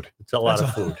food. It's a lot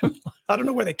of food. I don't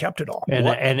know where they kept it all.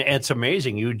 And it's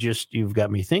amazing. You've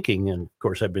got me thinking, and of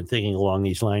course I've been thinking along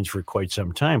these lines for quite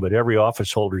some time, but every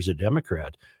office holder is a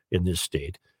Democrat in this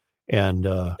state. And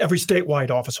every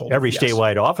statewide office holder.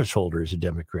 Statewide office holder is a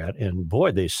Democrat. And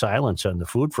boy, the silence on the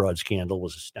food fraud scandal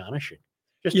was astonishing.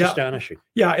 Astonishing.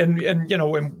 Yeah, and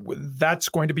that's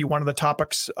going to be one of the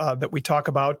topics that we talk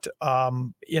about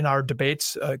in our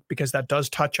debates because that does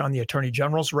touch on the Attorney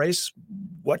General's race.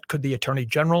 What could the Attorney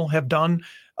General have done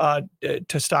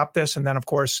to stop this? And then, of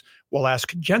course, we'll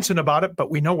ask Jensen about it.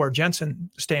 But we know where Jensen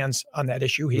stands on that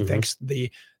issue. He thinks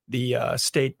the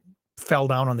state fell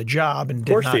down on the job and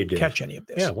did not catch any of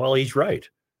this. Yeah, well, he's right.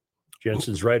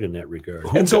 Jensen's right in that regard.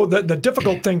 And so the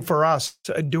difficult thing for us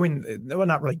well,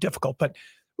 not really difficult, but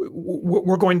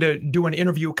we're going to do an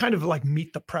interview, kind of like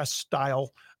meet the press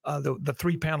style. The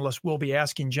three panelists will be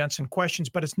asking Jensen questions,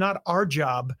 but it's not our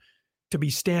job to be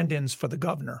stand-ins for the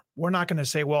governor. We're not going to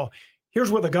say, well,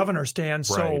 here's where the governor stands,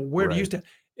 so where do you stand?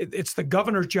 It's the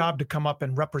governor's job to come up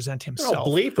and represent himself. No,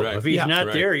 believe him. If he's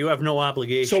not there, you have no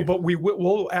obligation. So, but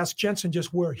we'll ask Jensen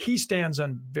just where he stands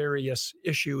on various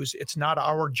issues. It's not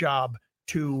our job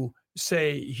to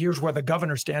say, here's where the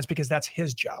governor stands, because that's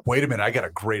his job. Wait a minute. I got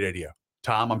a great idea.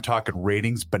 Tom, I'm talking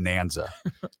ratings bonanza.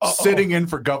 Sitting in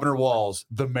for Governor Walz,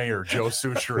 the mayor, Joe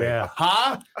Souchere. Yeah.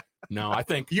 Huh? No, I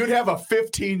think You'd have a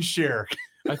 15 share.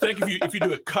 I think if you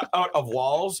do a cut out of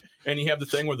Walls and you have the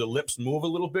thing where the lips move a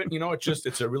little bit,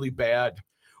 it's a really bad.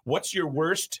 What's your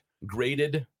worst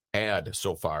graded ad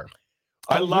so far?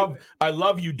 I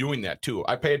love you doing that too.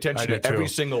 I pay attention to every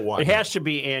single one. It has to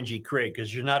be Angie Craig,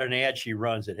 because you're not an ad she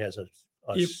runs that has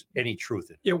any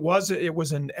truth in it. It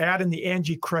was an ad in the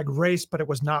Angie Craig race, but it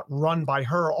was not run by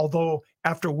her. Although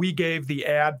after we gave the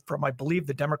ad from, I believe,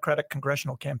 the Democratic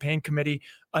Congressional Campaign Committee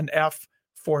an F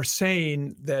for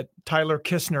saying that Tyler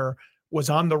Kistner was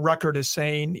on the record as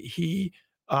saying he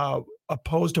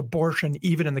opposed abortion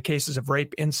even in the cases of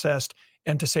rape, incest,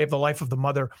 and to save the life of the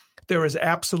mother. There is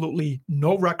absolutely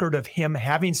no record of him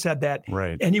having said that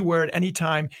anywhere at any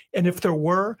time. And if there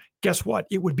were, guess what?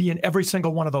 It would be in every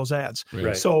single one of those ads.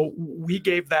 Right. So we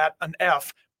gave that an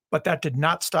F, but that did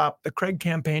not stop the Craig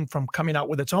campaign from coming out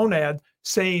with its own ad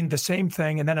saying the same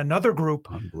thing. And then another group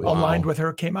aligned with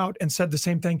her came out and said the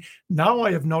same thing. Now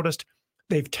I have noticed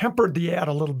they've tempered the ad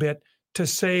a little bit to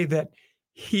say that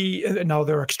now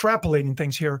they're extrapolating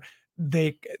things here.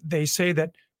 They say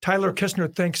that Tyler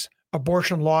Kistner thinks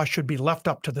abortion law should be left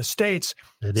up to the states.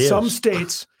 Some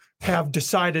states have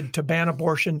decided to ban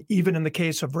abortion, even in the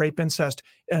case of rape, incest,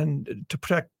 and to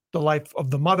protect the life of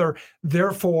the mother.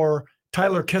 Therefore,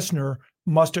 Tyler Kistner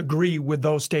must agree with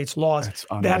those states' laws.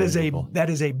 That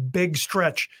is a big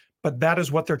stretch, but that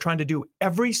is what they're trying to do.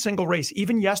 Every single race,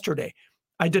 even yesterday,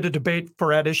 I did a debate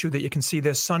for Ad Issue that you can see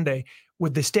this Sunday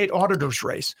with the state auditor's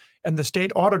race, and the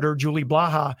state auditor, Julie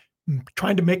Blaha,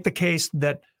 trying to make the case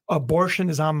that abortion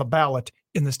is on the ballot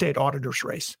in the state auditor's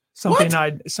race. Something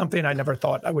I never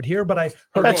thought I would hear, but I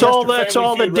heard. That's all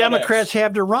the Democrats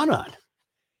have to run on.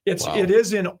 It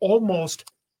is in almost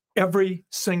every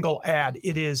single ad.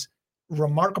 It is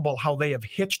remarkable how they have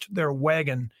hitched their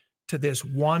wagon to this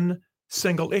one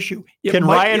single issue. Can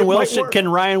Ryan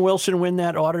Wilson win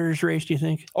that auditor's race, do you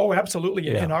think? Oh, absolutely.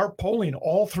 Yeah. In our polling,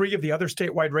 all three of the other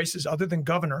statewide races other than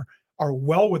governor are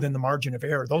well within the margin of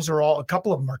error. Those are a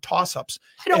couple of them are toss-ups.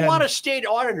 I don't want a state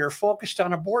auditor focused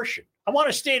on abortion. I want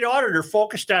a state auditor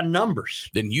focused on numbers.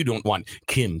 Then you don't want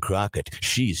Kim Crockett.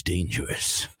 She's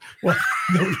dangerous. Well,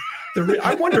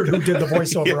 I wondered who did the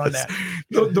voiceover on that.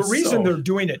 The reason they're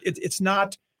doing it's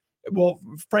not, well,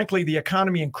 frankly, the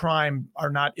economy and crime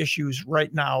are not issues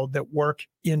right now that work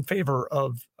in favor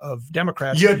of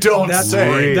Democrats. You don't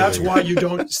say. That's why you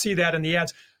don't see that in the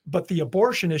ads. But the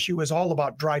abortion issue is all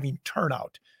about driving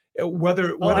turnout.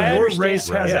 Whether your race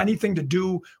has anything to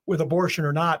do with abortion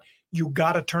or not, you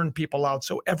got to turn people out.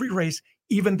 So every race,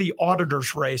 even the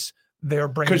auditor's race, they're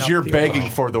bringing because you're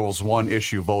begging for those one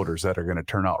issue voters that are going to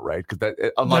turn out, right?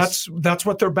 Because that's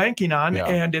what they're banking on,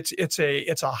 and it's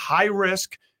a high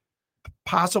risk,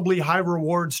 possibly high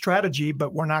reward strategy,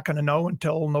 but we're not going to know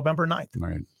until November 9th.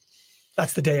 Right.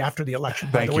 That's the day after the election.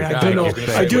 Thank you.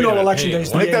 I do know election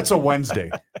days. I think that's a Wednesday.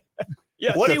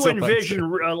 Yeah. What do you envision?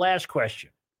 Last question.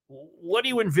 What do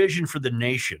you envision for the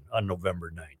nation on November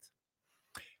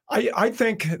 9th? I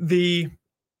think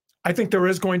there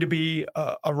is going to be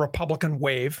a Republican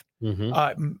wave,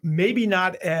 maybe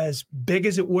not as big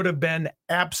as it would have been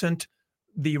absent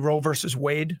the Roe versus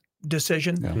Wade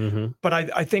decision. But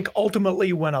I think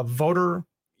ultimately when a voter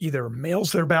either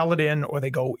mails their ballot in or they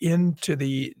go into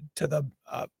the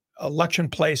election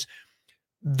place,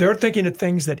 they're thinking of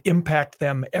things that impact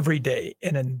them every day.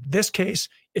 And in this case,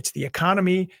 it's the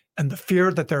economy and the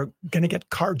fear that they're going to get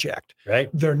carjacked. Right.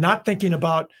 They're not thinking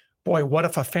about, boy, what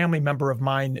if a family member of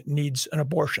mine needs an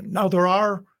abortion? Now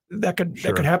that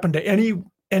could happen to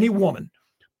any woman,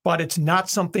 but it's not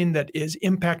something that is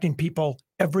impacting people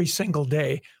every single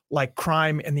day like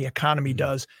crime and the economy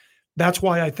does. That's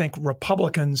why I think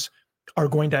Republicans are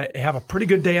going to have a pretty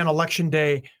good day on election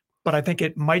day, but I think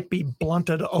it might be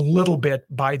blunted a little bit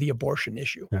by the abortion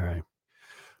issue. All right.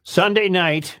 Sunday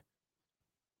night,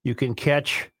 you can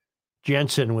catch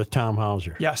Jensen with Tom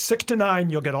Hauser. Yeah, 6 to 9.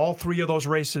 You'll get all 3 of those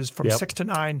races from Yep. 6 to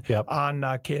 9 Yep. on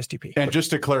KSTP. And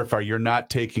just to clarify, you're not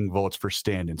taking votes for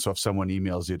stand-in. So if someone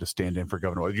emails you to stand in for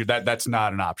governor, that's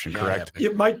not an option, correct?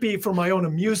 It might be for my own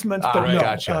amusement, but right. no.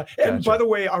 Gotcha. And by the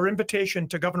way, our invitation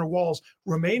to Governor Walz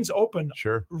remains open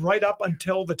Sure. right up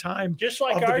until the time. Just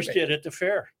like of the ours debate. did at the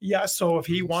fair. Yeah, so if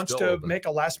he wants Still to open. make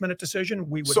a last-minute decision,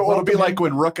 we would. So it'll be welcome like him.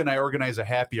 when Rook and I organize a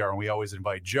happy hour and we always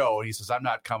invite Joe and he says, I'm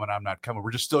not coming. We're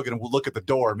just still going to look at the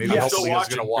door. Maybe Yes. hopefully he's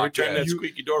going to walk Every time in. that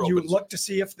squeaky door You opens. look to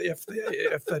see if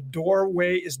the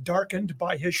doorway is darkened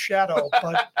by his shadow,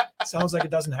 but it sounds like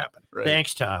it doesn't happen. Right.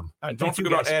 Thanks, Tom. All right, Don't thank you,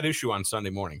 forget about guys. Ad Issue on Sunday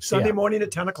mornings. Sunday Yeah. morning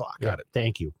at 10 o'clock. Got it.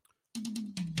 Thank you.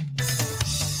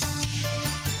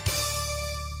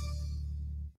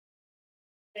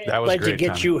 That I'd was like to great, get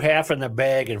Tom. you half in the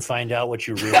bag and find out what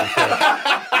you really think.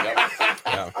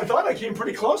 I thought I came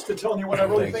pretty close to telling you what I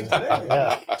really think today.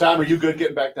 Yeah. Tom, are you good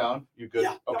getting back down? You good?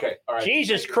 Yeah. Okay. All right.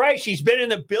 Jesus Christ, he's been in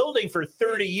the building for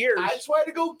 30 years. I just wanted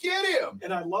to go get him.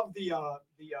 And I love the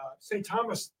St.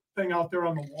 Thomas thing out there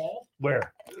on the wall.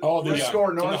 Where? Oh, The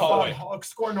Score in the North. hallway.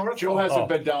 Score North. Joe hasn't Oh.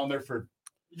 been down there for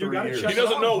You 3 gotta years. check He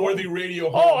doesn't know where the radio.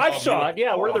 Oh, home I of saw you- it.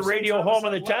 Yeah, we're the St. radio Thomas home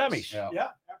of the Athletics. Tommies. Yeah. Yeah,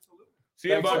 absolutely. See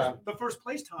you, Thanks, bud. Tom. The first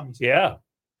place Tommies. Yeah.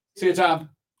 See you, Tom.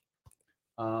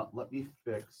 Let me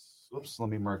fix. Oops, let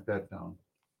me mark that down.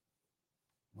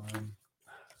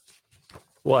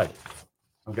 What?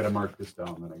 I'm gonna mark this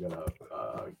down. Then I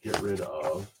gotta get rid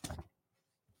of.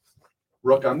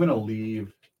 Rook, I'm gonna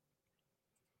leave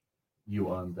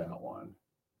you on that one. Is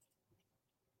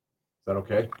that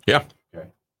okay? Yeah. Okay.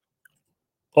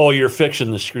 Oh, you're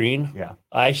fixing the screen? Yeah.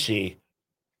 I see.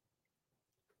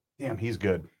 Damn, he's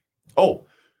good. Oh,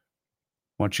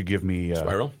 why don't you give me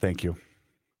Spiral? Thank you.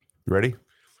 You ready?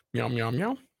 Meow, meow,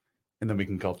 meow. And then we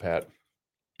can call Pat.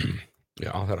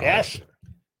 Yeah, I'll head on. Yes.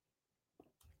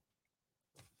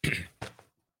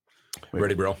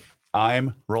 Ready, bro?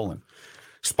 I'm rolling.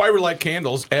 Spiral Light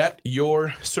Candles at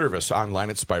your service online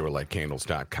at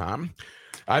spirallightcandles.com.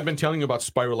 I've been telling you about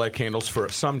Spiral Light Candles for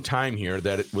some time here,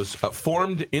 that it was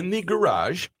formed in the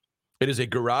garage. It is a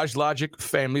Garage Logic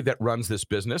family that runs this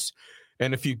business.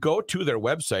 And if you go to their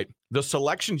website, the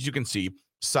selections you can see,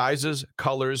 sizes,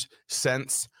 colors,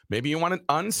 scents. Maybe you want an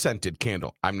unscented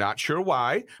candle. I'm not sure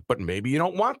why, but maybe you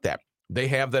don't want that. They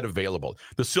have that available.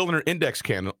 The cylinder index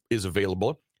candle is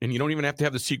available, and you don't even have to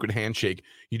have the secret handshake.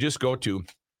 You just go to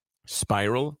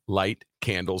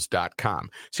spirallightcandles.com.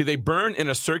 See, they burn in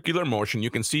a circular motion. You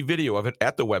can see video of it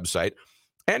at the website.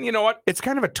 And you know what? It's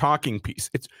kind of a talking piece.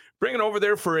 It's bring it over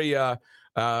there for a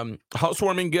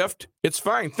housewarming gift. It's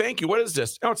fine. Thank you. What is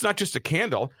this? Oh, it's not just a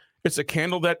candle. It's a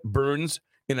candle that burns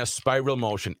in a spiral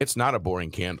motion. It's not a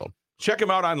boring candle. Check them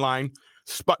out online.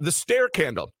 The stair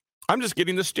candle. I'm just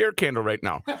getting the stair candle right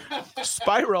now.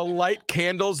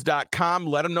 spirallightcandles.com.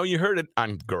 Let them know you heard it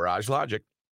on Garage Logic.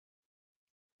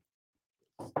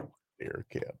 Stair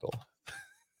candle.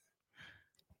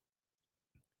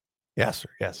 Yes, sir.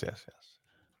 Yes.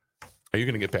 Are you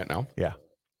going to get Pat now? Yeah.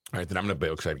 All right, then I'm going to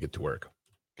be excited to get to work.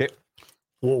 Okay.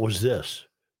 What was this?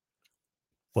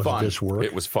 Was Fun. this work?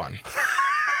 It was fun.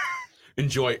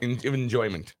 Enjoyment.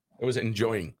 It was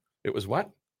enjoying. It was what?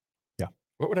 Yeah.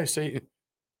 What would I say?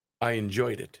 I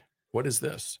enjoyed it. What is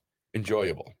this?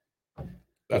 Enjoyable.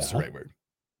 That's the Yeah. right word.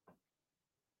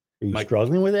 Are you Mike-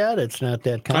 struggling with that? It's not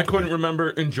that I complicated. couldn't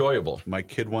remember enjoyable. My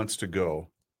kid wants to go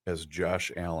as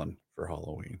Josh Allen for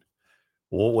Halloween.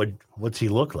 What's he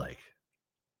look like?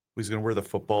 He's going to wear the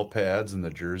football pads and the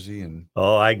jersey, and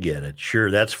Oh, I get it.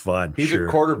 Sure, that's fun. he's sure.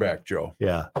 a quarterback, Joe.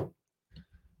 Yeah.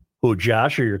 Who,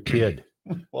 Josh or your kid?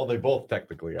 Well, they both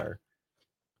technically are.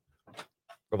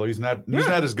 Although he's not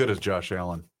as good as Josh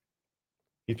Allen.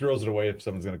 He throws it away if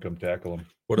someone's going to come tackle him.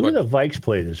 What Who do about the Vikes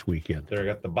play this weekend? There, I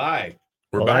got the bye.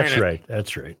 we're Oh, buying that's it. right.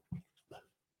 That's right.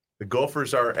 The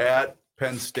Gophers are at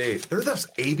Penn State. They're this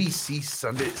ABC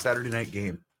Saturday night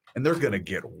game, and they're going to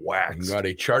get We waxed got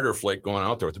a charter flight going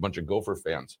out there with a bunch of Gopher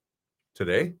fans.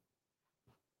 today.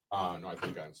 No, I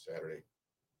think on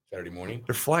Saturday morning.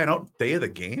 They're flying out day of the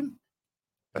game.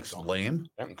 That's lame.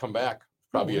 They haven't come back.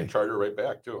 Probably a way. charter right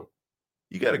back too.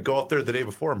 You got to go out there the day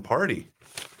before and party.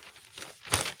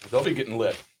 They'll be getting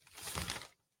lit.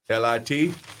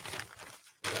 LIT.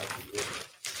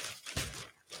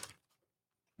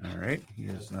 All right. He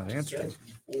is not answering.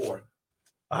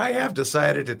 I have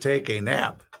decided to take a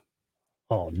nap.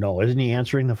 Oh, no. Isn't he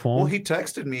answering the phone? Well, he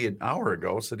texted me an hour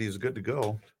ago, said he was good to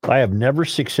go. I have never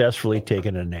successfully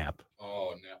taken a nap.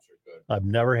 Oh, naps are good. I've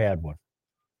never had one.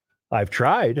 I've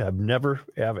tried. I've never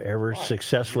have ever Why?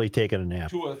 successfully taken a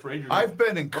nap. I've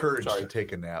been encouraged Sorry. to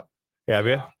take a nap Have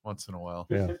you? once in a while.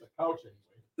 Yeah. Hit the couch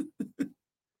anyway.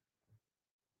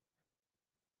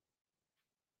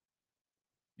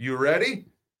 You ready?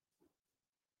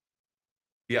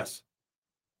 Yes.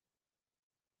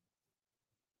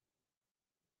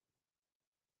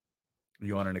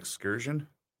 You on an excursion?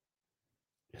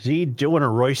 Is he doing a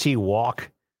Royce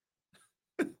walk?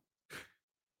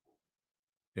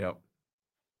 Yep.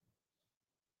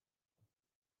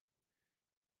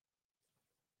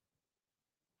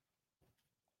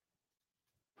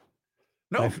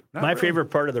 No, not My really. favorite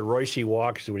part of the Royce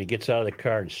walk is when he gets out of the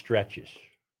car and stretches.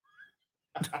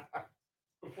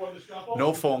 Before the shuffle?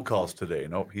 No phone calls today.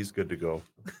 Nope, he's good to go.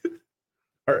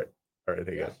 All right.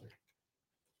 Hey guys.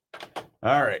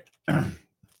 All right.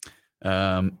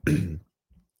 You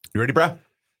ready, brah?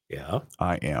 Yeah.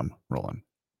 I am rolling.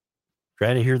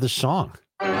 Trying to hear the song.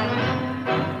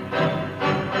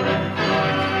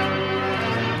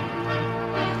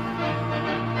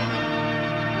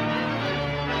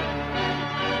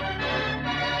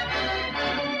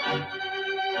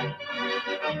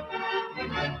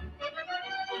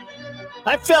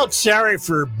 I felt sorry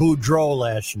for Boudreaux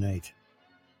last night.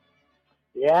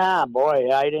 Yeah,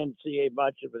 boy, I didn't see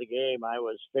much of the game. I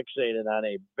was fixated on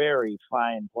a very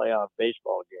fine playoff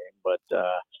baseball game, but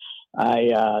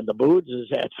the Boods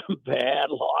has had some bad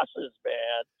losses,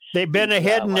 man. They've been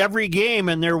ahead in every game,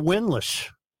 and they're winless.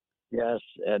 Yes,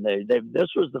 and this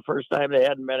was the first time they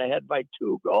hadn't been ahead by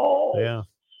 2 goals. Yeah.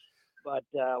 But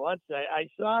once I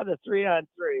saw the 3-on-3, and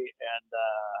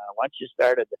once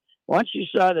you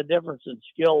saw the difference in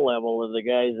skill level of the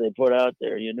guys they put out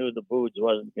there, you knew the Boods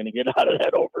wasn't going to get out of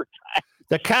that overtime.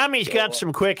 The Commies got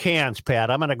some quick hands, Pat.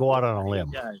 I'm going to go out on a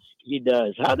limb. He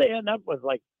does. How they end up with,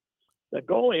 like, the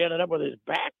goalie ended up with his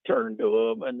back turned to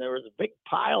him, and there was a big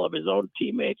pile of his own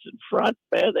teammates in front.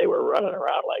 Man, they were running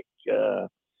around like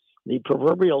the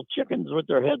proverbial chickens with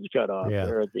their heads cut off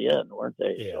there at the end, weren't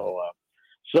they? Yeah.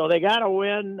 So they got a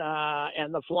win,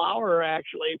 and the Flower,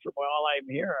 actually, from all I'm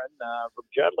hearing from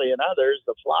Judley and others,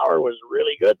 the Flower was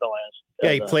really good the last.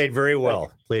 Yeah, he played very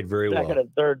well. Second and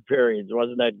third periods.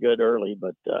 Wasn't that good early,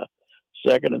 but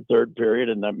second and third period,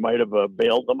 and that might have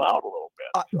bailed them out a little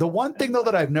bit. The one thing, though,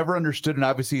 that I've never understood, and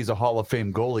obviously he's a Hall of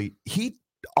Fame goalie, he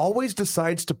always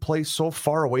decides to play so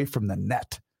far away from the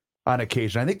net on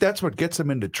occasion. I think that's what gets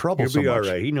him into trouble. He'll be all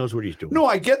right. He knows what he's doing. No,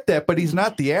 I get that, but he's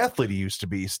not the athlete he used to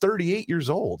be. He's 38 years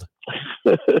old.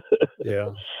 Yeah.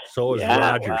 So is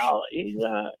Rogers. Well,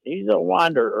 he's a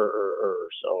wanderer.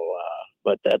 So,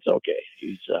 but that's okay.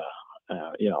 He's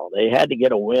they had to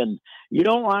get a win. You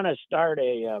don't want to start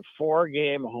a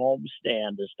 4-game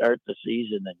homestand to start the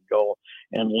season and go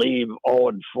and leave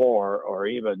 0-4, or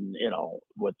even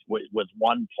with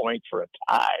 1 point for a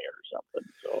tie or something.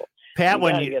 So. Pat,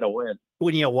 when you get a win.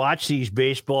 When you watch these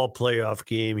baseball playoff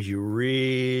games, you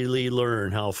really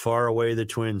learn how far away the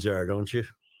Twins are, don't you?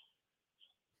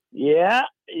 Yeah,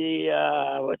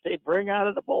 what they bring out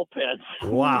of the bullpen.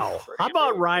 Wow. How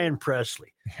about Ryan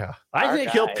Presley? Yeah. I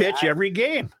think he'll pitch every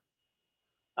game.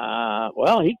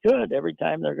 Well, he could every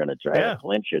time they're going to try to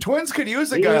clinch it. Twins could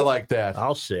use a guy like that.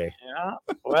 I'll say.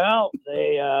 Yeah. Well,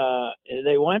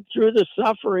 they went through the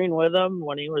suffering with him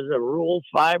when he was a Rule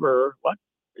 5er. What?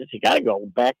 You got to go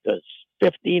back to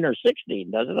 15 or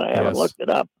 16, doesn't it? I haven't looked it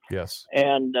up. Yes.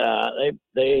 And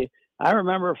I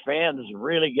remember fans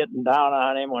really getting down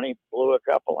on him when he blew a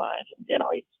couple lines.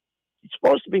 He's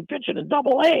supposed to be pitching in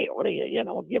Double-A. What do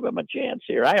you give him a chance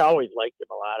here? I always liked him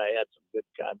a lot. I had some good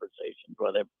conversations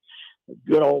with him.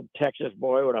 A good old Texas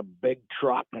boy with a big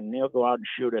truck, and he'll go out and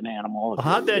shoot an animal.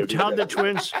 How'd the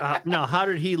Twins? Now, how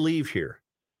did he leave here?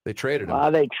 They traded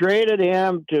him. They traded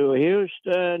him to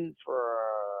Houston for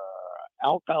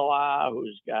Alcala,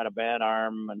 who's got a bad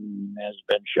arm and has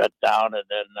been shut down, and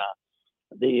then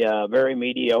the very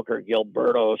mediocre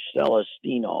Gilberto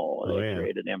Celestino. They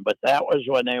traded him, but that's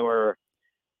when they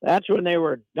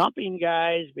were dumping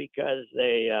guys because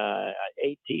they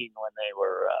 18 when they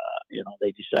were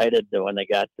they decided that when they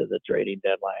got to the trading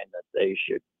deadline that they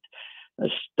should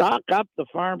stock up the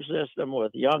farm system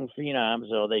with young phenoms.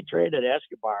 So they traded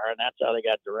Escobar, and that's how they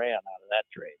got Duran out of that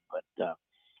trade. But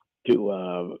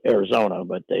to Arizona,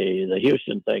 but the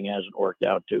Houston thing hasn't worked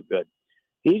out too good.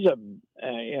 He's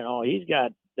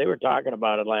they were talking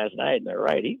about it last night, and they're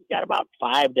right. He's got about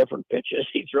 5 different pitches.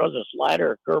 He throws a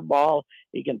slider, a curveball.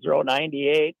 He can throw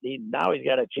 98. Now he's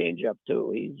got a changeup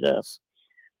too.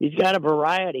 He's got a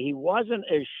variety. He wasn't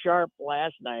as sharp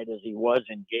last night as he was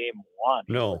in Game 1.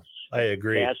 No, I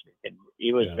agree.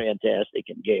 He was fantastic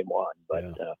in Game 1, but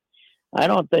I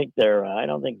don't think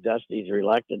Dusty's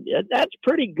reluctant. That's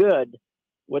pretty good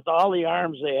with all the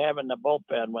arms they have in the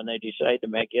bullpen when they decide to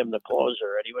make him the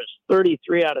closer. And he was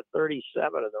 33 out of 37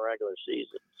 in the regular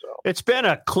season. So it's been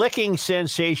a clicking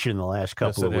sensation the last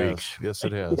couple of weeks. Yes,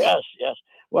 it has. Yes.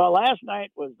 Well, last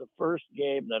night was the first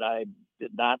game that I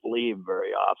did not leave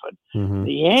very often. Mhm.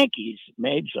 The Yankees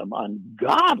made some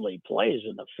ungodly plays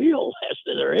in the field. As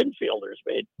their infielders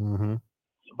made Mhm.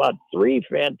 about 3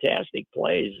 fantastic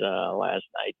plays last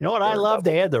night. You know what I love?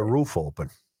 They had the roof open.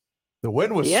 The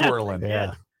wind was Yes, swirling. they did.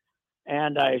 Yeah.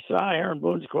 And I saw Aaron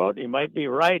Boone's quote. He might be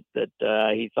right that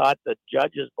he thought that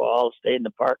Judge's ball stayed in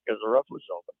the park because the roof was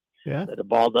open. Yeah. That the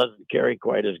ball doesn't carry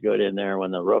quite as good in there when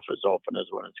the roof is open as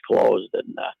when it's closed.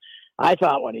 And I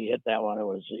thought when he hit that one,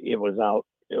 it was out.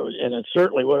 And it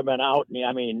certainly would have been out.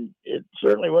 It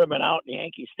certainly would have been out in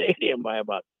Yankee Stadium by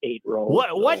about 8 rows.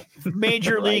 What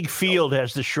major league field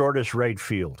has the shortest right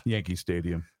field? Yankee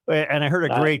Stadium. And I heard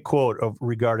a great quote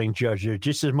regarding Judge. There's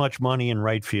just as much money in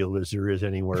right field as there is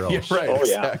anywhere else. Yeah, right. Oh,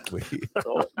 yeah. Exactly.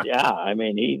 So, yeah,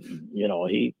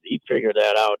 he figured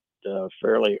that out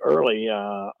fairly early.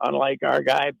 Unlike our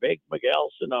guy, Big Miguel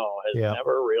Sano, has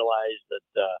never realized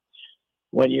that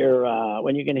when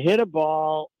you can hit a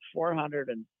ball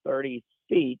 430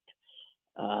 feet,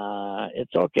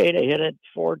 it's okay to hit it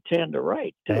 410 to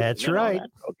right. Too. That's right.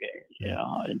 That's okay.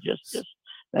 And just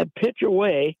that pitch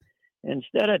away.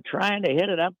 Instead of trying to hit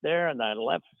it up there in the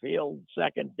left field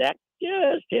second deck,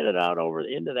 just hit it out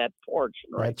into that porch.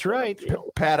 That's right.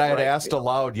 Pat, I had asked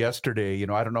aloud yesterday,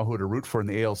 I don't know who to root for in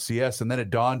the ALCS, and then it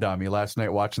dawned on me last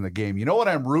night watching the game. You know what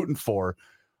I'm rooting for?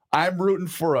 I'm rooting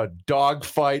for a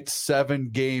dogfight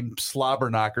 7-game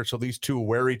slobber knocker so these two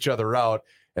wear each other out,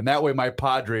 and that way my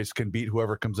Padres can beat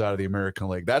whoever comes out of the American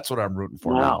League. That's what I'm rooting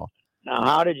for now. Now,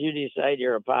 how did you decide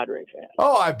you're a Padre fan?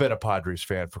 Oh, I've been a Padres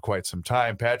fan for quite some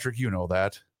time, Patrick. You know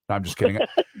that. I'm just kidding.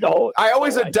 No, I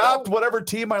always adopt whatever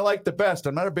team I like the best.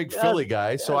 I'm not a big Philly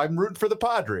guy, so I'm rooting for the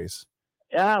Padres.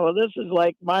 Yeah, well, this is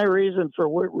like my reason for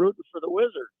rooting for the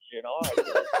Wizards. I said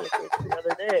the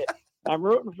other day, I'm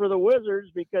rooting for the Wizards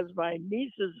because my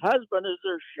niece's husband is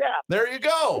their chef. There you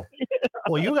go.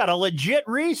 Well, you got a legit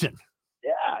reason.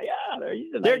 Yeah.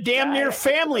 They're damn near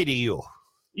family to you.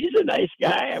 He's a nice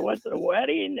guy. I went to the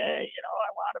wedding.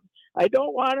 I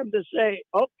don't want him to say,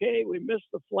 "Okay, we missed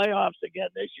the playoffs again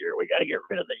this year. We got to get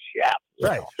rid of the chef."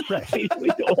 Right. We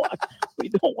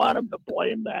don't want him to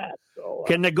blame that. So,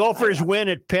 can the Gophers win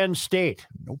at Penn State?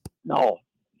 Nope. No.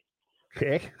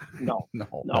 Okay. No.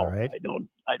 All right.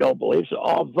 I don't believe so.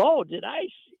 Although,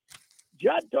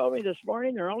 Judd told me this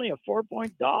morning they're only a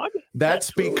 4-point dog.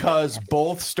 That's because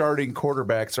both starting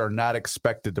quarterbacks are not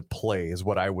expected to play, is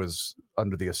what I was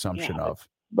under the assumption of.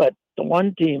 But the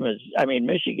one team is,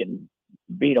 Michigan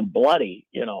beat them bloody,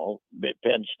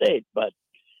 Penn State. But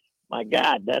my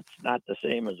God, that's not the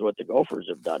same as what the Gophers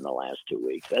have done the last 2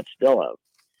 weeks. That's still a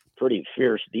pretty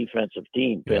fierce defensive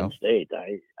team, Penn State.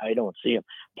 I don't see them.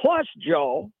 Plus,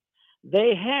 Joe,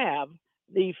 they have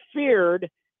the feared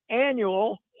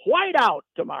annual whiteout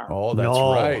tomorrow. Oh, that's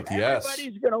right. Yes.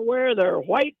 Everybody's going to wear their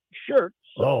white shirts.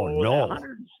 So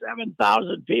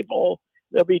 107,000 people.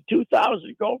 There'll be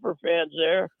 2,000 Gopher fans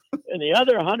there, and the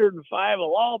other 105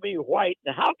 will all be white.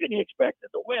 Now, how can you expect it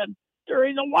to win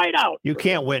during the whiteout? You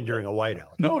can't win during a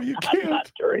whiteout. No, you can't.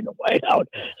 Not during the whiteout.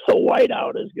 The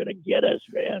whiteout is going to get us,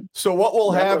 man. So what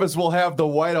we'll have is we'll have the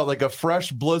whiteout, like a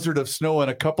fresh blizzard of snow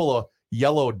and a couple of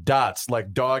yellow dots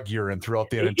like dog urine throughout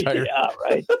the entire. Yeah,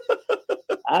 right.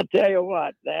 I'll tell you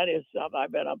what, that is something.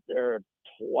 I've been up there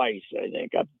twice, I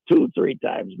think, up 2-3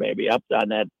 times maybe, up on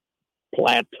that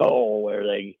plateau where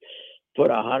they put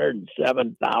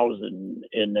 107,000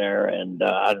 in there, and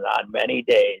on many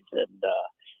days. And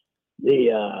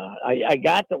I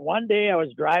got the one day I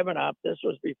was driving up. This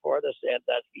was before the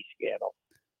Sandusky scandal,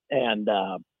 and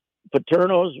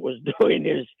Paterno's was doing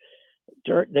his.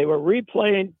 They were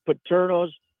replaying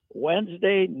Paterno's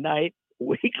Wednesday night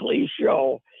weekly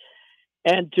show.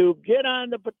 And to get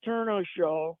on the Paterno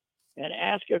show and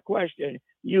ask a question,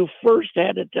 you first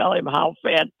had to tell him how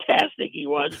fantastic he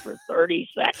was for 30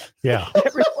 seconds. Yeah.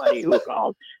 Everybody who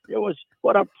called,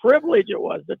 what a privilege it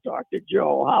was to talk to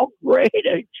Joe, how great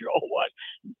a Joe was.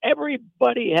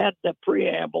 Everybody had the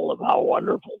preamble of how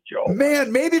wonderful Joe was.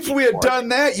 Man, maybe if we had done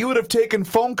that, you would have taken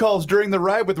phone calls during the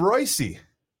ride with Royce.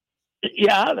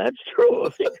 Yeah, that's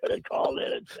true. They could have called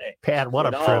in and say, Pat, what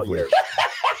a privilege.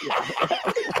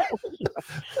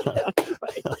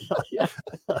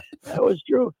 That was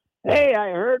true. Hey,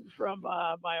 I heard from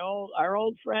our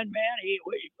old friend Manny. He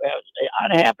was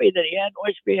unhappy that he hadn't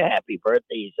wished me a happy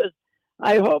birthday. He says,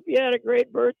 "I hope you had a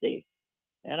great birthday."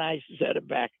 And I said it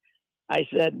back. I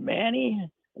said, "Manny,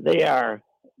 they are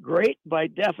great by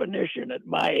definition at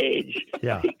my age,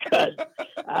 because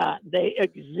they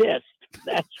exist.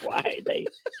 That's why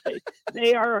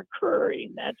they are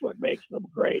occurring. That's what makes them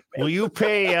great." Man.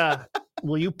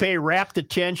 Will you pay rapt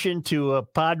attention to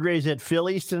Padres at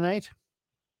Phillies tonight?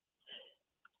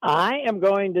 I am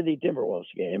going to the Timberwolves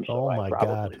game, so Oh, I my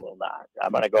probably God. will not.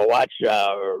 I'm going to go watch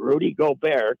Rudy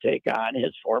Gobert take on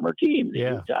his former team, the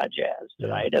Yeah. Utah Jazz, Yeah.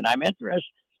 tonight, and I'm interested.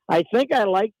 I think I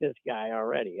like this guy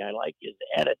already. I like his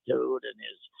attitude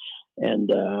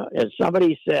and as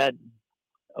somebody said,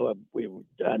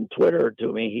 on Twitter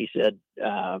to me, he said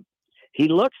he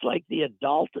looks like the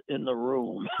adult in the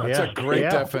room. That's Yeah. a great Yeah.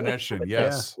 definition.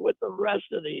 Yes. With the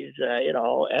rest of these,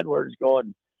 Edwards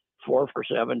going 4 for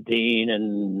 17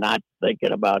 and not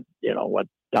thinking about,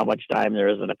 how much time there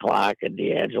is in the clock, and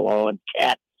D'Angelo and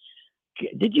Cat.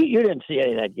 You didn't see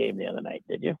any of that game the other night,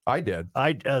 did you? I did.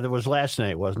 There was last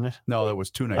night, wasn't it? No, that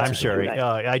was 2 nights I'm ago. sorry. Night.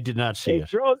 I did not see it.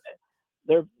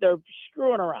 They're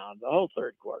screwing around the whole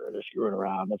third quarter. They're screwing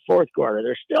around the fourth quarter.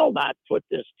 They're still not put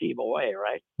this team away,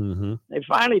 right? Mm-hmm. They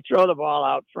finally throw the ball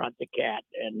out front to Cat,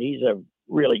 and he's a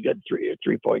really good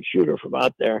three-point shooter from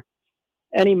out there.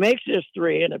 And he makes this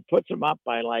three, and it puts him up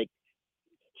by like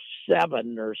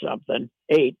 7 or something,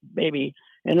 8 maybe.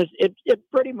 And it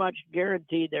pretty much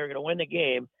guaranteed they're going to win the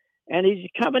game. And he's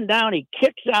coming down. He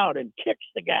kicks out and kicks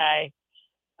the guy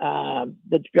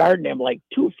that's guarding him like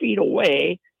 2 feet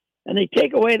away. And they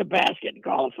take away the basket and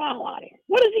call a foul on him.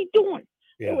 What is he doing?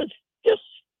 Yeah. It was just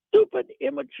stupid,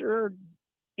 immature,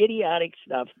 idiotic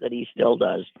stuff that he still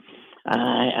does.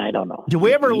 I don't know. Do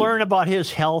we ever learn about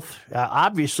his health?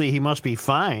 Obviously, he must be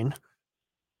fine.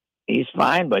 He's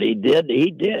fine, but he did.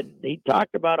 He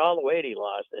talked about all the weight he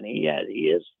lost, and he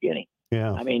is skinny.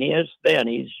 Yeah. I mean, he is thin.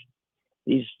 He's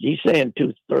saying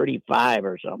 235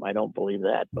 or something. I don't believe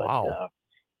that, but Wow.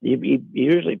 He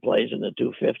usually plays in the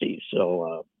 250s.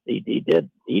 So he did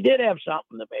have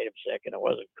something that made him sick, and it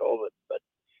wasn't COVID, but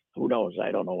who knows?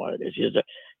 I don't know what it is.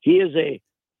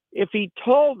 If he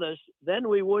told us, then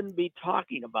we wouldn't be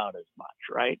talking about as much,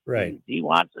 right? Right. He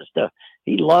wants us to.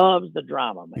 He loves the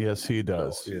drama, man. Yes, he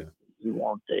does. So he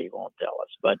won't tell us,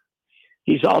 but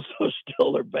he's also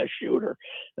still their best shooter.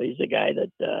 He's the guy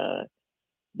that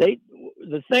the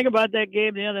thing about that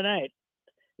game the other night,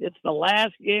 it's the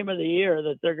last game of the year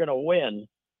that they're going to win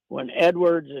when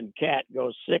Edwards and Cat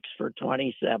go 6 for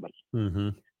 27. Mm-hmm.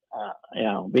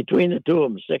 Between the two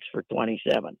of them, 6 for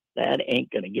 27. That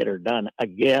ain't going to get her done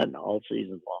again all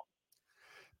season long.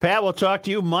 Pat, we'll talk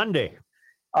to you Monday.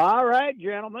 All right,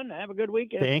 gentlemen. Have a good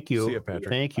weekend. Thank you. See you, Patrick.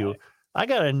 Thank you. I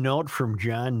got a note from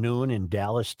John Noon in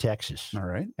Dallas, Texas. All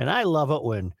right. And I love it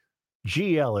when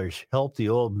GLers help the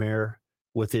old mayor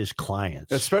with his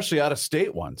clients. Especially out of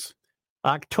state ones.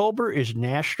 October is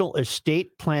National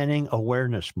Estate Planning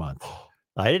Awareness Month.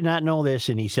 I did not know this,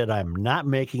 and he said, I'm not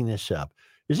making this up.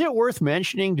 Is it worth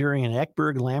mentioning during an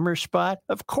Eckberg-Lammer spot?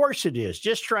 Of course it is.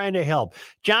 Just trying to help.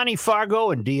 Johnny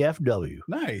Fargo and DFW.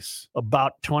 Nice.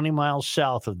 About 20 miles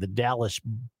south of the Dallas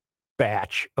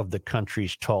batch of the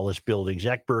country's tallest buildings.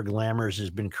 Eckberg-Lammers has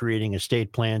been creating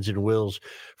estate plans and wills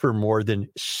for more than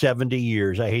 70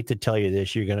 years. I hate to tell you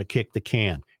this, you're going to kick the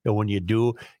can. And when you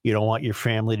do, you don't want your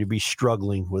family to be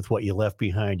struggling with what you left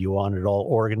behind. You want it all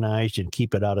organized and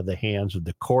keep it out of the hands of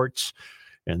the courts.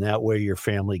 And that way your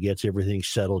family gets everything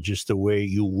settled just the way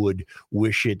you would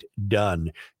wish it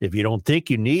done. If you don't think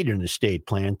you need an estate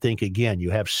plan, think again. You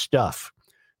have stuff.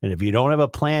 And if you don't have a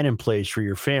plan in place for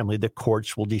your family, the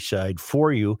courts will decide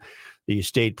for you. The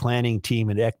estate planning team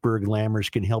at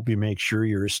Eckberg-Lammers can help you make sure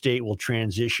your estate will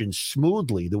transition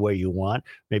smoothly the way you want,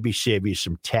 maybe save you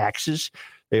some taxes.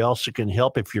 They also can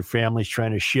help if your family's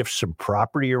trying to shift some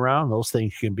property around. Those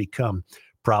things can become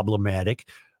problematic.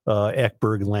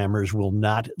 Eckberg-Lammers will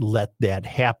not let that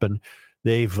happen.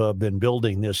 They've been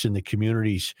building this in the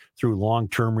communities through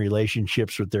long-term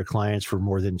relationships with their clients for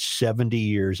more than 70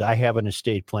 years. I have an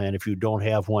estate plan. If you don't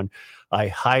have one, I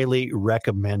highly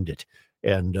recommend it.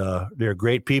 And they're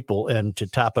great people. And to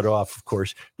top it off, of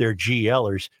course, they're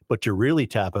GLers. But to really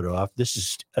top it off, this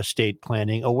is Estate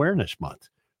Planning Awareness Month.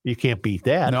 You can't beat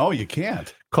that. No, you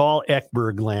can't. Call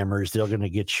Eckberg-Lammers. They're going to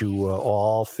get you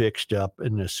all fixed up.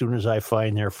 And as soon as I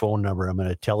find their phone number, I'm going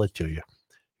to tell it to you.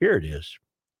 Here it is.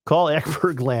 Call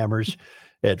Eckberg-Lammers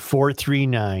at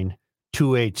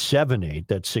 439-2878.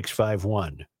 That's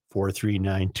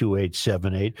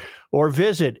 651-439-2878. Or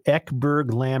visit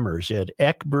Eckberg-Lammers at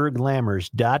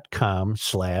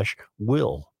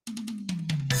eckberglammers.com/will.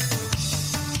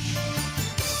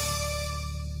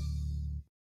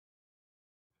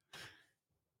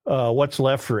 What's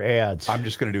left for ads? I'm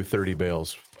just going to do 30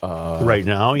 bales. Right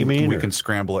now, you mean? We or- can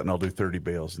scramble it and I'll do 30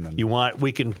 bales. And then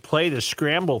we can play the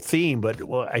scramble theme, but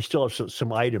I still have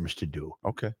some items to do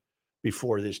okay.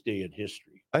 before this day in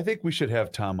history. I think we should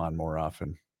have Tom on more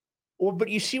often. Well, but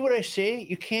you see what I say?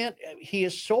 You can't, he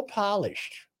is so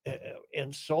polished.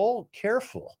 and so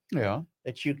careful Yeah.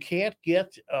 that you can't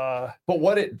get But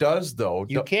what it does, though,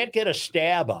 you can't get a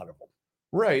stab out of them.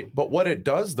 right. But what it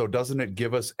does, though, doesn't it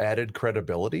give us added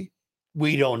credibility?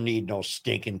 We don't need no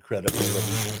stinking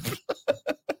credibility.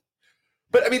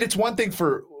 But I mean, it's one thing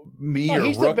for me or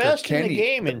He's Rook the best or Kenny. in the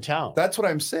game in town. That's what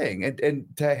I'm saying. And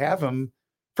to have him,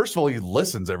 first of all, he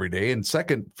listens every day. And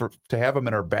second, to have him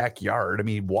in our backyard, I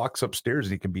mean, he walks upstairs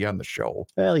and he can be on the show.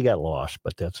 Well, he got lost,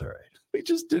 but that's all right. We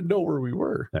just didn't know where we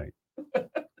were. Right.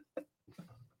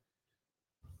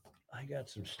 I got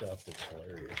some stuff that's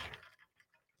hilarious.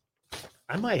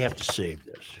 I might have to save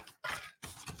this.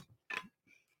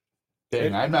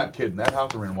 Dang, I'm not kidding. That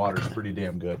Halterman water is pretty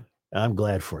damn good. I'm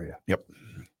glad for you. Yep.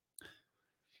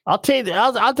 I'll tell you.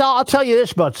 I'll tell you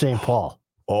this about St. Paul.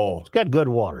 Oh, It's got good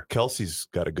water. Kelsey's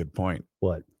got a good point.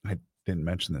 What? I didn't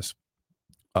mention this.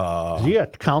 Is he a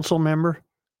council member?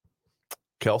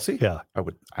 Kelsey? Yeah.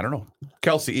 I don't know.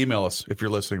 Kelsey, email us if you're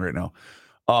listening right now.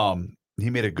 He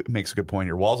makes a good point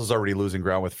here. Walz is already losing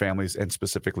ground with families and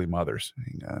specifically mothers.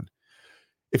 Hang on.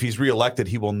 If he's reelected,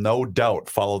 he will no doubt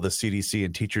follow the CDC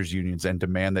and teachers unions and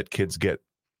demand that kids get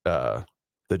the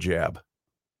jab,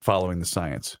 following the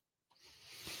science.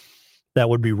 That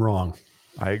would be wrong.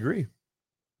 I agree.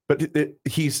 But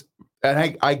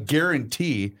I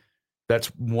guarantee that's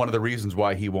one of the reasons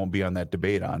why he won't be on that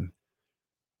debate on.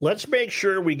 Let's make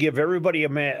sure we give everybody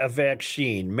a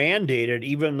vaccine mandated,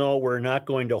 even though we're not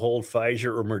going to hold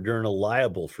Pfizer or Moderna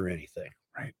liable for anything.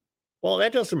 Right. Well,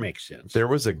 that doesn't make sense. There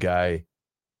was a guy,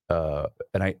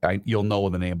 and I you'll know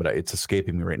the name, but it's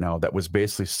escaping me right now, that was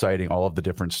basically citing all of the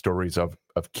different stories of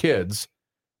kids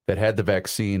that had the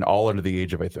vaccine all under the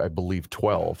age of, I believe,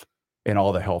 12, and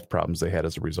all the health problems they had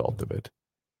as a result of it.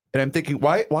 And I'm thinking,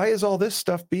 why is all this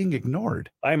stuff being ignored?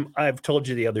 I've told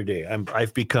you the other day,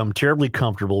 I've become terribly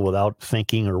comfortable without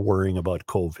thinking or worrying about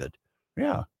COVID.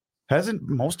 Yeah. Hasn't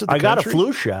most of the I got a country-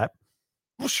 flu shot.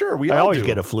 Well, sure. I all always do.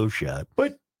 get a flu shot.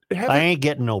 But I ain't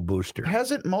getting no booster.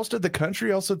 Hasn't most of the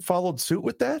country also followed suit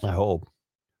with that? I hope.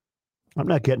 I'm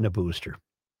not getting a booster.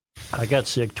 I got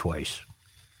sick twice.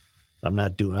 I'm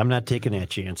not taking that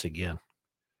chance again.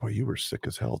 Boy, you were sick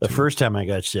as hell. The too. first time I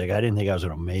got sick, I didn't think I was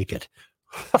going to make it.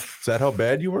 Is that how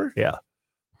bad you were? Yeah.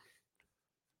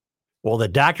 Well, the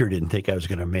doctor didn't think I was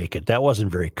going to make it. That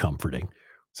wasn't very comforting.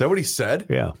 Is that what he said?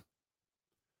 Yeah.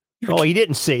 Oh, he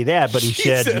didn't say that, but he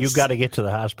said, Jesus. you got to get to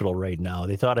the hospital right now.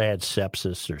 They thought I had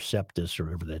sepsis or septis or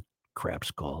whatever that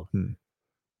crap's called. All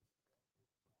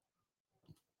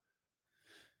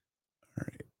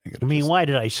right. I mean, why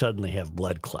did I suddenly have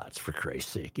blood clots, for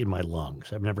Christ's sake, in my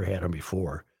lungs? I've never had them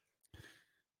before.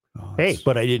 Oh, Hey, it's-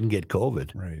 but I didn't get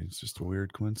COVID. right. It's just a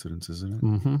weird coincidence, isn't it?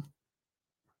 Mm-hmm.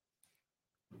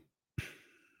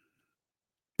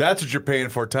 That's what you're paying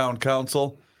for, town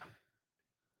council.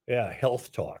 Yeah,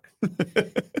 health talk.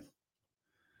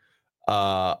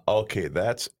 Okay,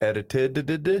 that's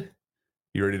edited.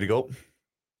 You ready to go?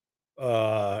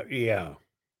 Yeah.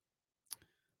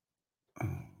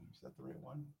 Is that the right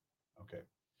one? Okay.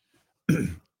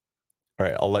 All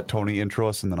right, I'll let Tony intro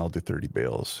us and then I'll do 30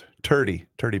 bales. 30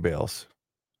 bales.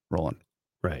 Rolling.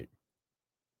 Right.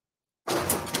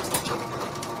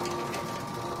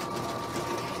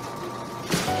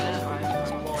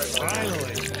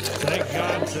 Finally, thank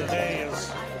God today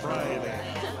is Friday.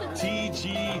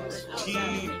 TGTI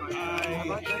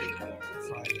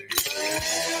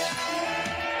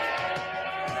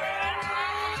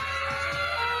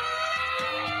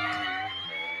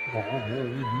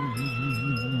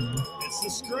It's the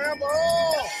scramble.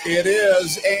 It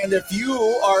is. And if you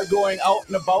are going out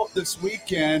and about this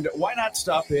weekend, why not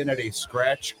stop in at a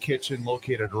Scratch Kitchen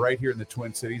located right here in the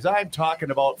Twin Cities? I'm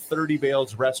talking about 30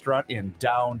 Bales Restaurant in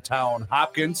downtown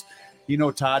Hopkins. You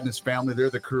know Todd and his family, they're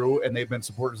the crew, and they've been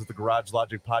supporters of the Garage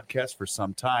Logic podcast for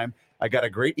some time. I got a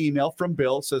great email from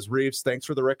Bill. It says, Reeves, thanks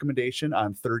for the recommendation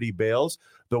on 30 Bales.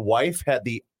 The wife had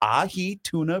the ahi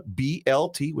tuna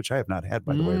BLT, which I have not had,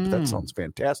 by the way, but that sounds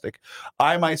fantastic.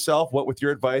 I myself went with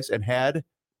your advice and had,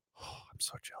 I'm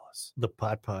so jealous. The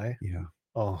pot pie. Yeah.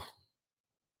 Oh,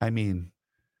 I mean,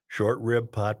 short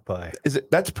rib pot pie.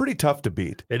 that's pretty tough to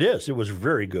beat. It is. It was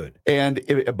very good. And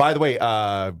by the way,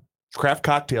 craft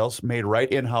cocktails made right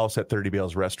in-house at 30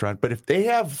 Bales Restaurant. But if they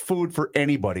have food for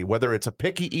anybody, whether it's a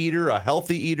picky eater, a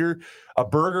healthy eater, a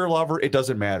burger lover, it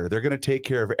doesn't matter. They're going to take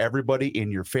care of everybody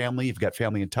in your family. You've got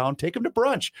family in town, take them to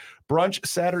brunch. Brunch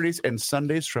Saturdays and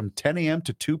Sundays from 10 a.m.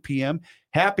 to 2 p.m.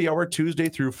 Happy hour Tuesday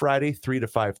through Friday, 3 to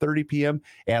 5:30 p.m.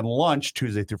 and lunch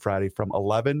Tuesday through Friday from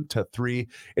 11 to 3.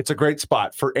 It's a great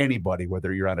spot for anybody,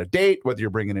 whether you're on a date, whether you're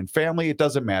bringing in family, it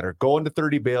doesn't matter. Go into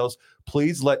 30 Bales.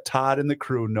 Please let Todd and the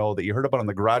crew know that you heard about it on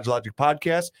the Garage Logic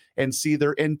podcast and see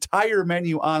their entire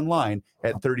menu online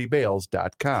at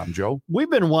 30bales.com. Joe? We've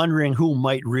been wondering who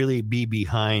might really be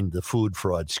behind the food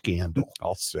fraud scandal.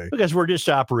 I'll say. Because we're just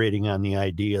operating on the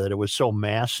idea that it was so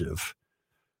massive,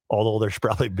 although there's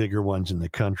probably bigger ones in the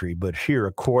country. But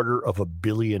here, $250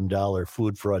 million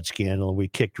food fraud scandal, we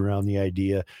kicked around the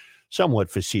idea somewhat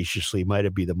facetiously, might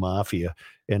it be the mafia?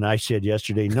 And I said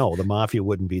yesterday, no, the mafia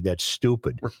wouldn't be that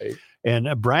stupid. Right. And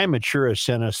Brian Matura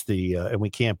sent us and we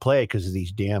can't play because of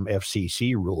these damn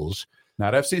FCC rules.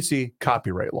 Not FCC,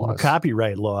 copyright laws.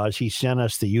 Copyright laws. He sent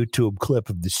us the YouTube clip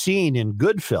of the scene in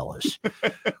Goodfellas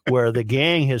where the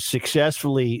gang has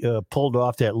successfully pulled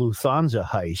off that Lufthansa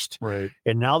heist. Right.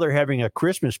 And now they're having a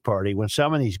Christmas party when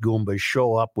some of these Goombas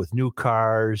show up with new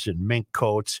cars and mink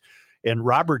coats. And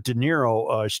Robert De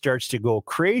Niro starts to go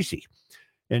crazy.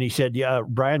 And he said, yeah,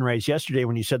 Brian writes, yesterday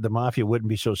when you said the mafia wouldn't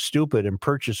be so stupid and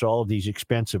purchase all of these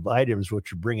expensive items,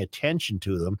 which would bring attention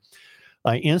to them,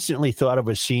 I instantly thought of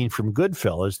a scene from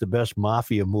Goodfellas, the best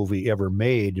mafia movie ever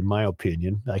made, in my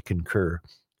opinion. I concur.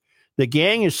 The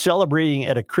gang is celebrating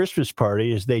at a Christmas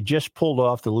party as they just pulled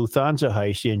off the Lufthansa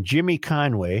heist, and Jimmy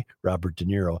Conway, Robert De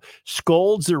Niro,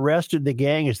 scolds the rest of the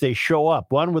gang as they show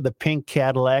up, one with a pink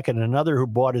Cadillac and another who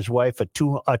bought his wife a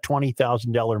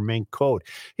 $20,000 mink coat.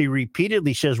 He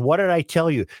repeatedly says, what did I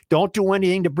tell you? Don't do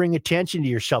anything to bring attention to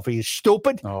yourself. Are you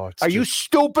stupid? Oh, Are you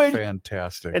stupid?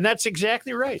 Fantastic. And that's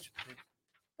exactly right.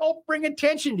 Don't bring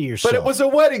attention to yourself. But it was a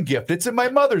wedding gift. It's in my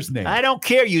mother's name. I don't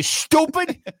care, you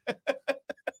stupid.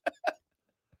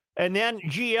 And then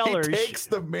GLers. He takes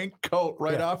the mink coat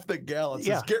right off the gal and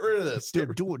says, get rid of this.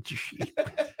 Do it.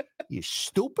 You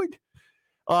stupid.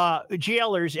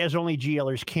 GLers, as only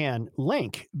GLers can,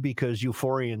 link because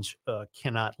euphorians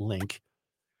cannot link.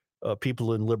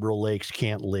 People in Liberal Lakes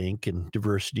can't link, and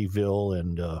Diversityville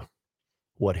and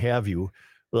what have you.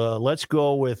 Let's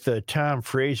go with Tom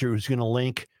Fraser, who's going to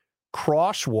link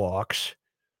crosswalks,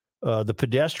 the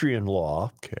pedestrian law,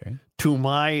 to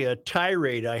my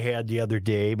tirade I had the other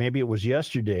day, maybe it was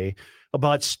yesterday,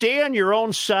 about stay on your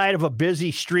own side of a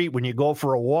busy street when you go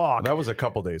for a walk. That was a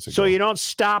couple days ago. So you don't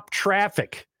stop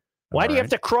traffic. Why do you have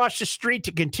to cross the street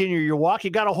to continue your walk? You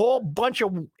got a whole bunch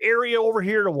of area over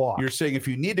here to walk. You're saying if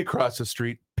you need to cross the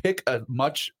street, pick a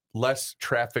much less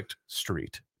trafficked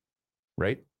street,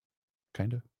 right?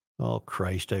 Kind of. Oh,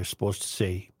 Christ. I was supposed to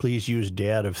say, please use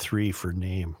dad of 3 for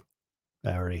name.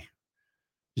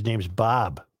 His name's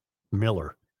Bob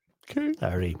Miller. Okay.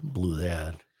 I already blew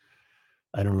that.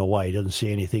 I don't know why he doesn't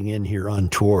say anything in here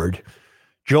untoward.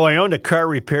 Joe, I owned a car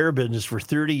repair business for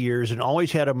 30 years and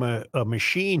always had a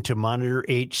machine to monitor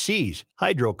HCs,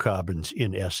 hydrocarbons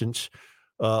in essence,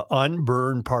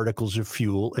 unburned particles of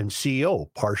fuel, and CO,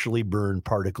 partially burned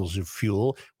particles of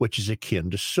fuel, which is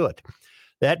akin to soot.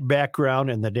 That background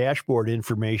and the dashboard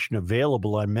information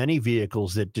available on many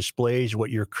vehicles that displays what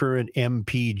your current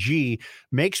MPG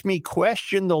makes me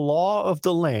question the law of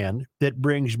the land that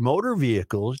brings motor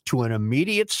vehicles to an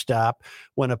immediate stop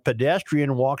when a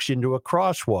pedestrian walks into a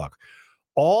crosswalk.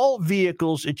 All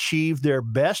vehicles achieve their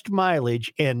best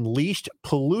mileage and least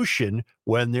pollution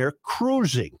when they're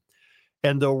cruising,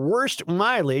 and the worst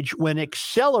mileage when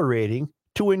accelerating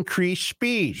to increase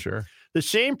speed. Sure. The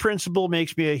same principle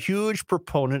makes me a huge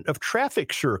proponent of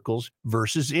traffic circles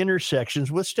versus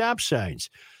intersections with stop signs.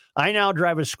 I now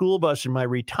drive a school bus in my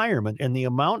retirement, and the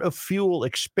amount of fuel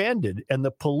expended and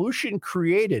the pollution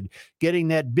created getting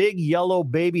that big yellow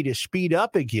baby to speed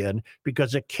up again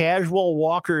because a casual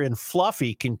walker in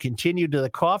Fluffy can continue to the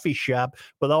coffee shop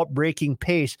without breaking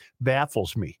pace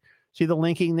baffles me. See the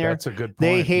linking there? That's a good point.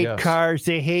 They hate cars.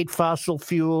 They hate fossil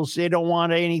fuels. They don't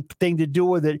want anything to do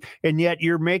with it. And yet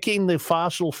you're making the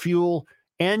fossil fuel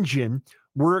engine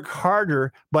work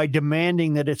harder by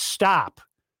demanding that it stop.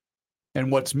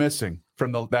 And what's missing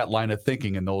from that line of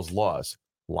thinking in those laws?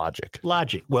 Logic.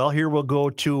 Well, here we'll go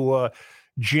to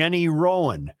Jenny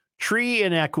Rowan, tree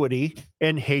inequity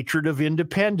and hatred of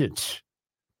independence.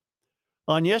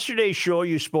 On yesterday's show,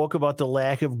 you spoke about the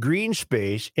lack of green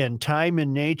space and time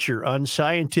in nature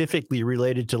unscientifically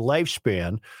related to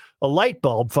lifespan. A light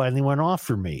bulb finally went off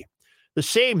for me. The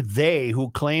same they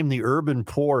who claim the urban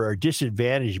poor are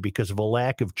disadvantaged because of a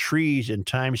lack of trees and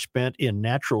time spent in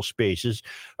natural spaces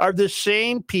are the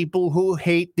same people who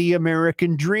hate the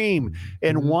American dream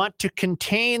and want to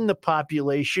contain the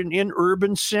population in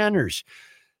urban centers.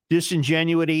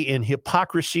 Disingenuity and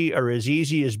hypocrisy are as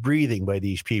easy as breathing by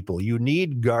these people. You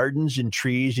need gardens and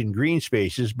trees and green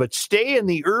spaces, but stay in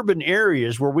the urban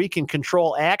areas where we can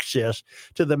control access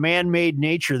to the man-made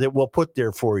nature that we'll put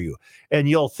there for you. And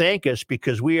you'll thank us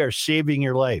because we are saving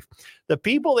your life. The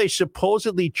people they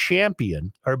supposedly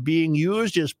champion are being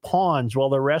used as pawns while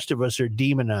the rest of us are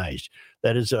demonized.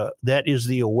 That is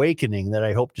the awakening that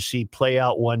I hope to see play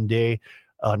out one day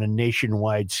on a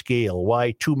nationwide scale.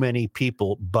 Why too many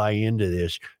people buy into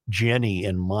this? Jenny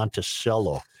and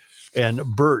Monticello. And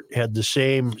Bert had the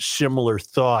same similar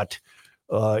thought,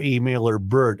 emailer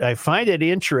Bert. I find it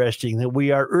interesting that we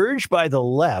are urged by the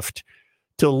left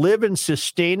to live in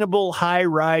sustainable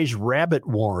high-rise rabbit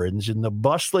warrens in the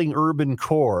bustling urban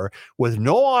core with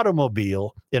no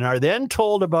automobile, and are then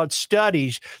told about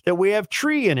studies that we have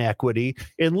tree inequity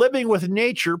and living with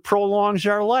nature prolongs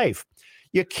our life.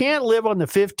 You can't live on the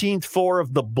 15th floor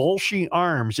of the Bolshoi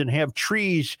Arms and have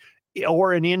trees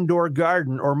or an indoor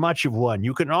garden or much of one.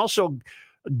 You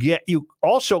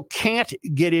also can't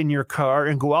get in your car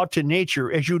and go out to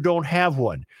nature as you don't have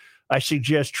one. I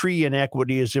suggest tree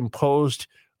inequity is imposed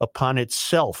upon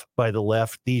itself by the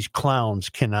left. These clowns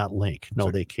cannot link.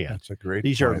 No, they can't. That's a great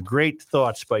These point. are great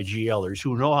thoughts by GLers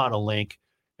who know how to link,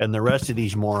 and the rest of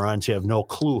these morons have no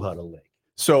clue how to link.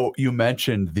 So you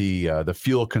mentioned the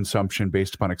fuel consumption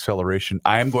based upon acceleration.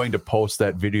 I am going to post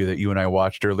that video that you and I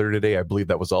watched earlier today. I believe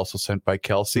that was also sent by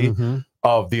Kelsey,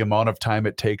 of the amount of time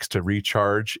it takes to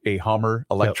recharge a Hummer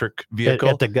electric vehicle.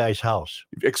 At the guy's house.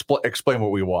 Explain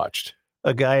what we watched.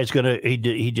 A guy is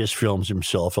he just films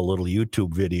himself a little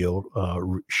YouTube video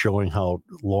showing how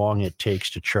long it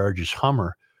takes to charge his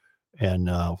Hummer. And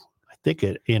I think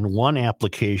in one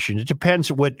application, it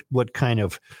depends what kind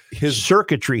of his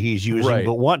circuitry he's using, right.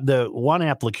 But the one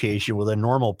application with a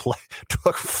normal play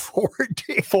took 4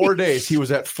 days. 4 days. He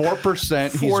was at 4%.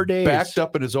 4 days. He's backed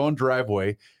up in his own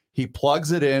driveway. He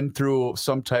plugs it in through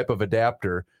some type of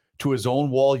adapter to his own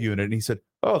wall unit. And he said,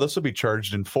 oh, this will be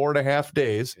charged in 4.5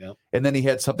 days. Yep. And then he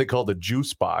had something called a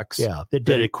juice box. Yeah, that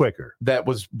did it quicker.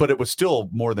 But it was still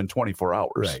more than 24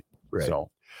 hours. Right. So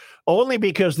only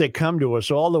because they come to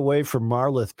us all the way from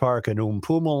Marloth Park in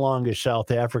Mpumalanga, South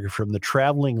Africa, from the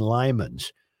Traveling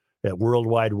Lymans at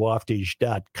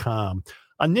worldwidewaftage.com.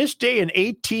 On this day in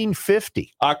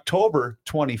 1850, October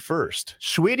 21st,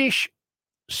 Swedish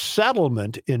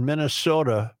settlement in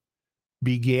Minnesota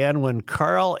began when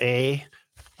I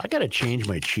got to change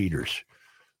my cheaters.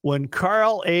 When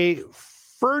Carl A.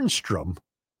 Fernstrom,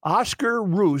 Oscar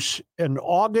Roos, and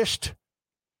August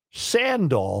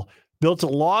Sandahl built a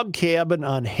log cabin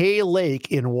on Hay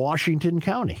Lake in Washington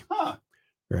County. Huh.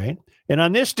 Right? And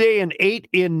on this day in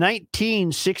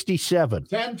 1967.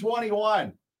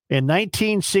 10/21. In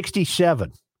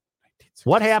 1967.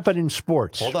 What happened in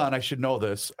sports? Hold on, I should know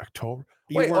this. October.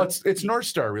 Wait, it's North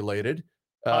Star related.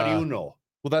 How do you know?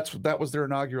 Well, that was their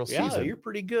inaugural season. Yeah, you're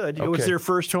pretty good. Okay. It was their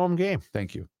first home game.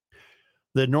 Thank you.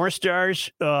 The North Stars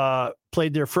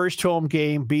played their first home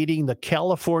game, beating the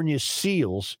California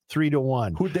Seals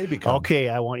 3-1. Who'd they become? Okay,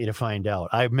 I want you to find out.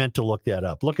 I meant to look that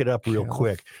up. Look it up real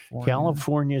quick.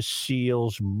 California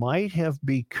Seals might have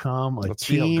become a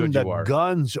team that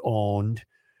Guns owned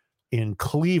in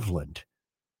Cleveland.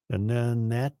 And then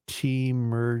that team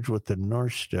merged with the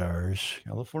North Stars.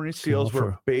 California Seals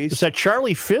were based. It's that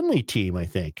Charlie Finley team, I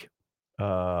think.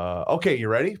 Okay, you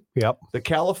ready? Yep. The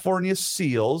California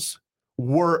Seals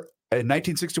were, in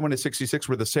 1961 to 66,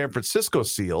 were the San Francisco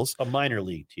Seals. A minor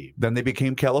league team. Then they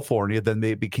became California. Then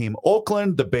they became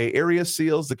Oakland, the Bay Area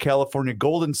Seals, the California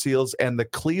Golden Seals, and the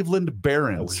Cleveland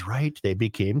Barons. That was right. They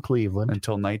became Cleveland.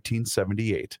 Until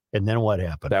 1978. And then what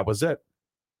happened? That was it.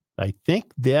 I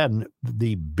think then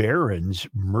the Barons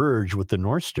merged with the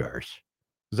North Stars.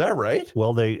 Is that right?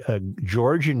 Well, they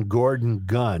George and Gordon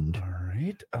Gund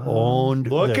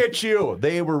owned. Look at you.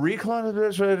 They were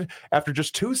reclaimed after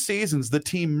just 2 seasons. The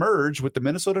team merged with the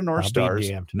Minnesota North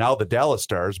Stars. Now the Dallas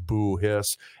Stars. Boo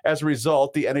hiss. As a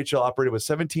result, the NHL operated with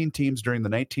 17 teams during the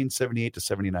 1978 to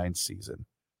 79 season.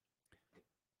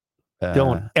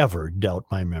 Don't ever doubt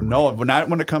my memory. No, not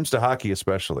when it comes to hockey,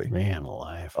 especially. Man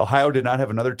alive. Ohio did not have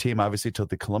another team, obviously, till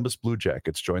the Columbus Blue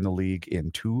Jackets joined the league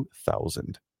in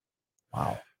 2000.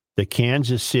 Wow. The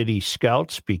Kansas City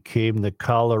Scouts became the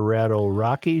Colorado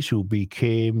Rockies, who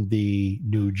became the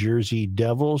New Jersey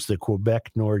Devils. The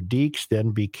Quebec Nordiques then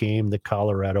became the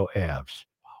Colorado Avs.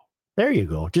 Wow. There you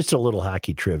go. Just a little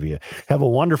hockey trivia. Have a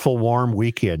wonderful, warm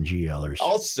weekend, GLers.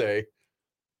 I'll say.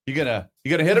 You gonna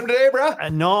hit him today, bro?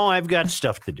 No, I've got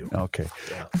stuff to do. Okay.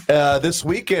 This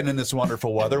weekend in this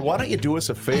wonderful weather, why don't you do us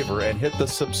a favor and hit the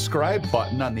subscribe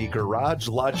button on the Garage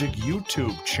Logic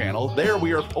YouTube channel. There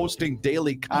we are posting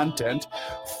daily content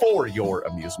for your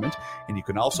amusement. And you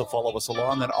can also follow us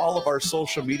along on all of our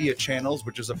social media channels,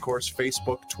 which is, of course,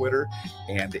 Facebook, Twitter,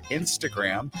 and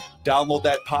Instagram. Download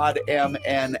that Pod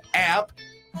MN app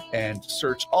and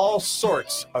search all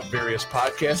sorts of various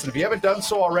podcasts. And if you haven't done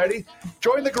so already,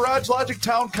 join the Garage Logic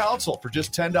Town Council for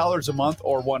just $10 a month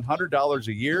or $100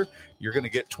 a year. You're going to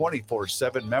get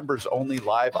 24/7 members-only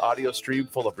live audio stream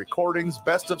full of recordings,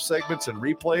 best of segments and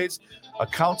replays, a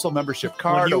council membership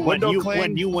card, when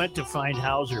you went to find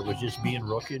Hauser, was just being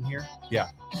Rook in here? Yeah.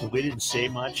 So we didn't say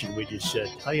much, and we just said,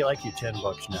 how do you like your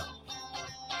 $10 now?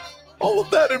 All of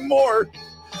that and more.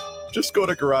 Just go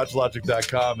to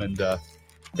garagelogic.com and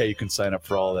yeah, you can sign up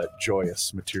for all that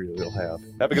joyous material you'll have.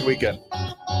 Have a good weekend.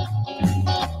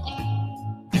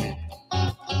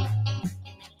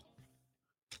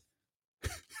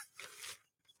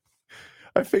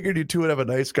 I figured you two would have a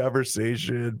nice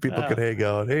conversation. People could hang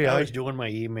out. Hey, I was doing my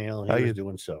email, and he was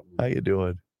doing something. How you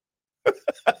doing?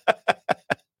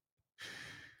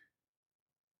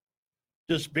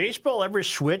 Does baseball ever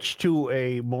switch to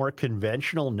a more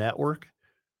conventional network?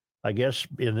 I guess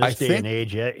in this day and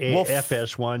age,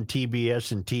 FS1,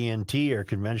 TBS, and TNT are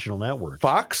conventional networks.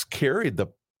 Fox carried the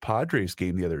Padres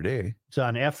game the other day. It's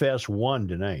on FS1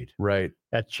 tonight. Right.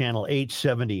 That's channel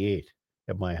 878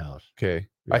 at my house. Okay.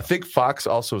 Yeah. I think Fox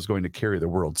also is going to carry the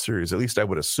World Series. At least I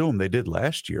would assume they did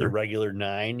last year. The regular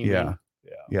 9, you Yeah. mean?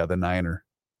 Yeah, the Niner.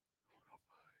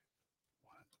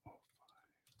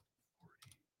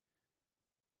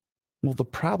 Well, the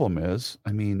problem is,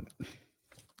 I mean,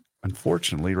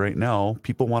 unfortunately, right now,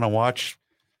 people want to watch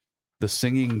the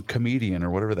singing comedian or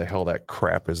whatever the hell that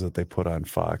crap is that they put on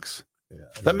Fox. Yeah.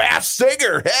 The Masked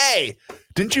Singer. Hey,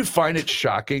 didn't you find it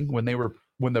shocking when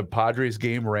the Padres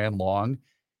game ran long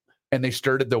and they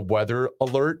started the weather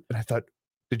alert? And I thought,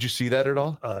 did you see that at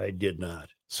all? I did not.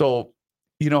 So,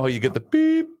 you know how you get the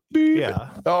beep, beep.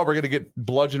 Yeah. Oh, we're going to get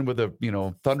bludgeoned with a,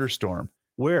 thunderstorm.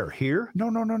 Where? Here?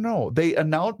 No. They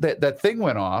announced that thing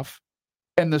went off.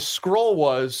 And the scroll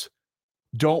was,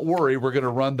 don't worry, we're going to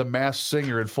run the Masked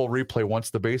Singer in full replay once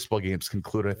the baseball game's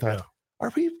concluded. I thought,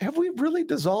 have we really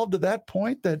dissolved to that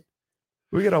point that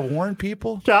we got to warn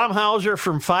people? Tom Hauser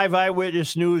from 5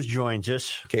 Eyewitness News joins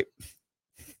us. Okay.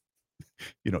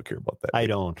 You don't care about that. I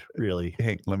don't really.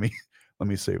 Hank, let me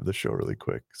save the show really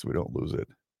quick so we don't lose it.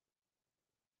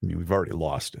 I mean, we've already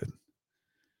lost it.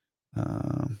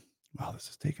 Wow, this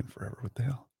is taking forever. What the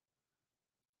hell?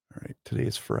 All right, today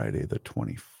is Friday the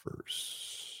 21st.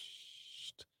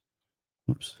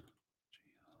 Oops.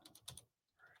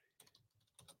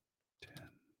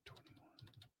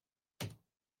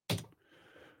 10:21.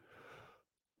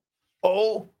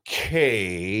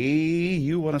 Okay,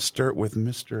 you want to start with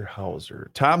Mr.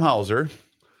 Hauser. Tom Hauser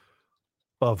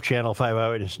of Channel 5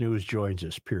 Eyewitness News joins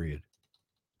us, period.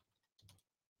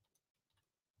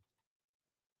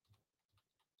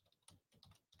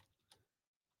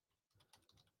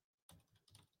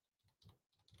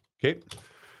 Okay.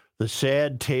 The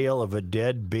sad tale of a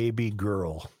dead baby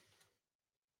girl.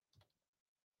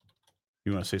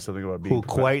 You want to say something about being who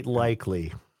quite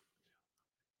likely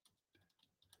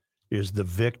is the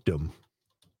victim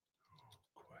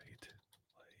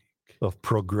of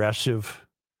progressive.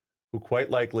 Who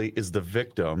quite likely is the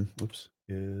victim. Oops.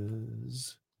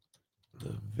 Is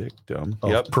the victim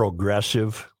of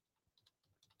progressive.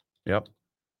 Yep.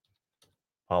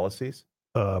 Policies.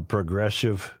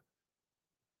 Progressive.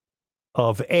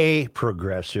 Of a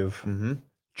progressive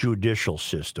judicial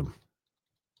system.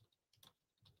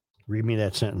 Read me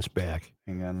that sentence back.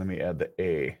 Hang on, let me add the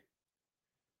A.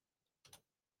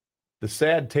 The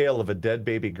sad tale of a dead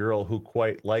baby girl who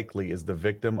quite likely is the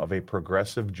victim of a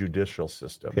progressive judicial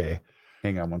system. Okay.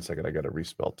 Hang on one second. I got to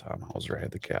respell Tom Hauser. I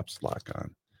had the caps lock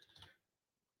on.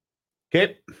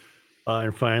 Okay.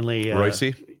 And finally,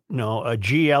 Royce? No,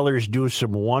 GLers do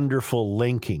some wonderful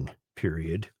linking,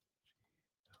 period.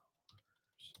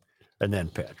 And then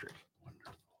Patrick.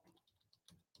 Wonderful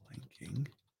linking.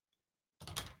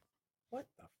 What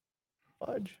the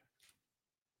fudge?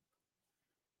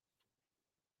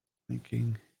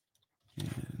 Linking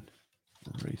and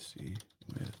Racy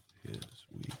with his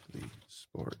weekly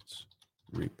sports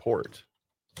report.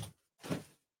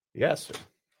 Yes, sir.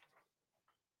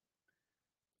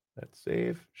 That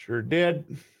save sure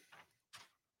did.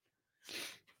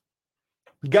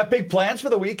 You got big plans for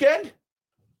the weekend?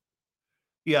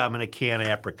 Yeah, I'm going to can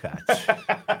apricots.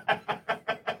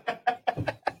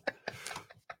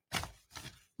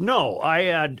 No,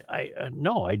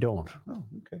 no, I don't. Oh,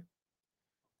 okay.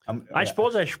 I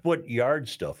suppose I should put yard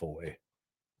stuff away.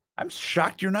 I'm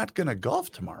shocked you're not going to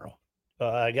golf tomorrow.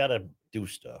 I gotta do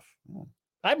stuff.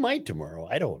 I might tomorrow.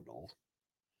 I don't know.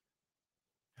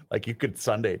 Like you could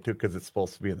Sunday too, because it's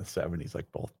supposed to be in the 70s,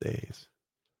 like both days.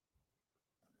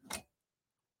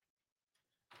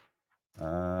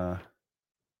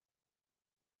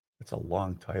 It's a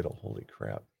long title. Holy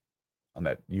crap. On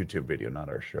that YouTube video, not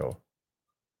our show.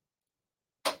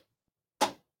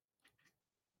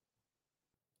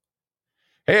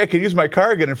 Hey, I can use my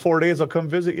car again in 4 days. I'll come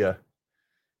visit you.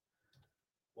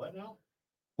 What now?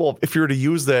 Well, if you were to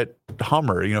use that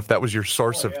Hummer, if that was your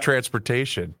source of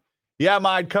transportation. Yeah,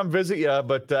 Ma, I'd come visit you,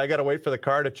 but I got to wait for the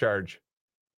car to charge.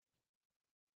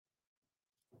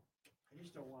 I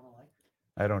just don't want to like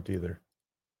I don't either.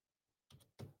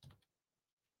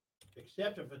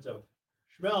 except if it's a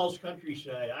Schmelz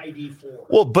Countryside ID4.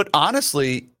 Well, but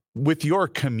honestly, with your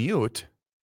commute,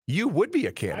 you would be a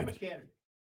I'm a candidate. candidate,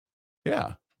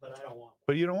 Yeah, but I don't want.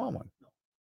 but you don't want one.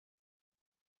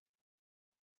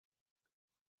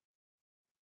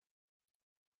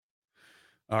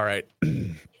 All right.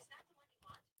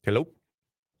 Hello.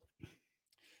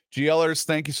 GLers,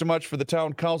 thank you so much for the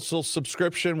town council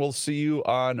subscription. We'll see you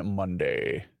on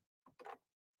Monday.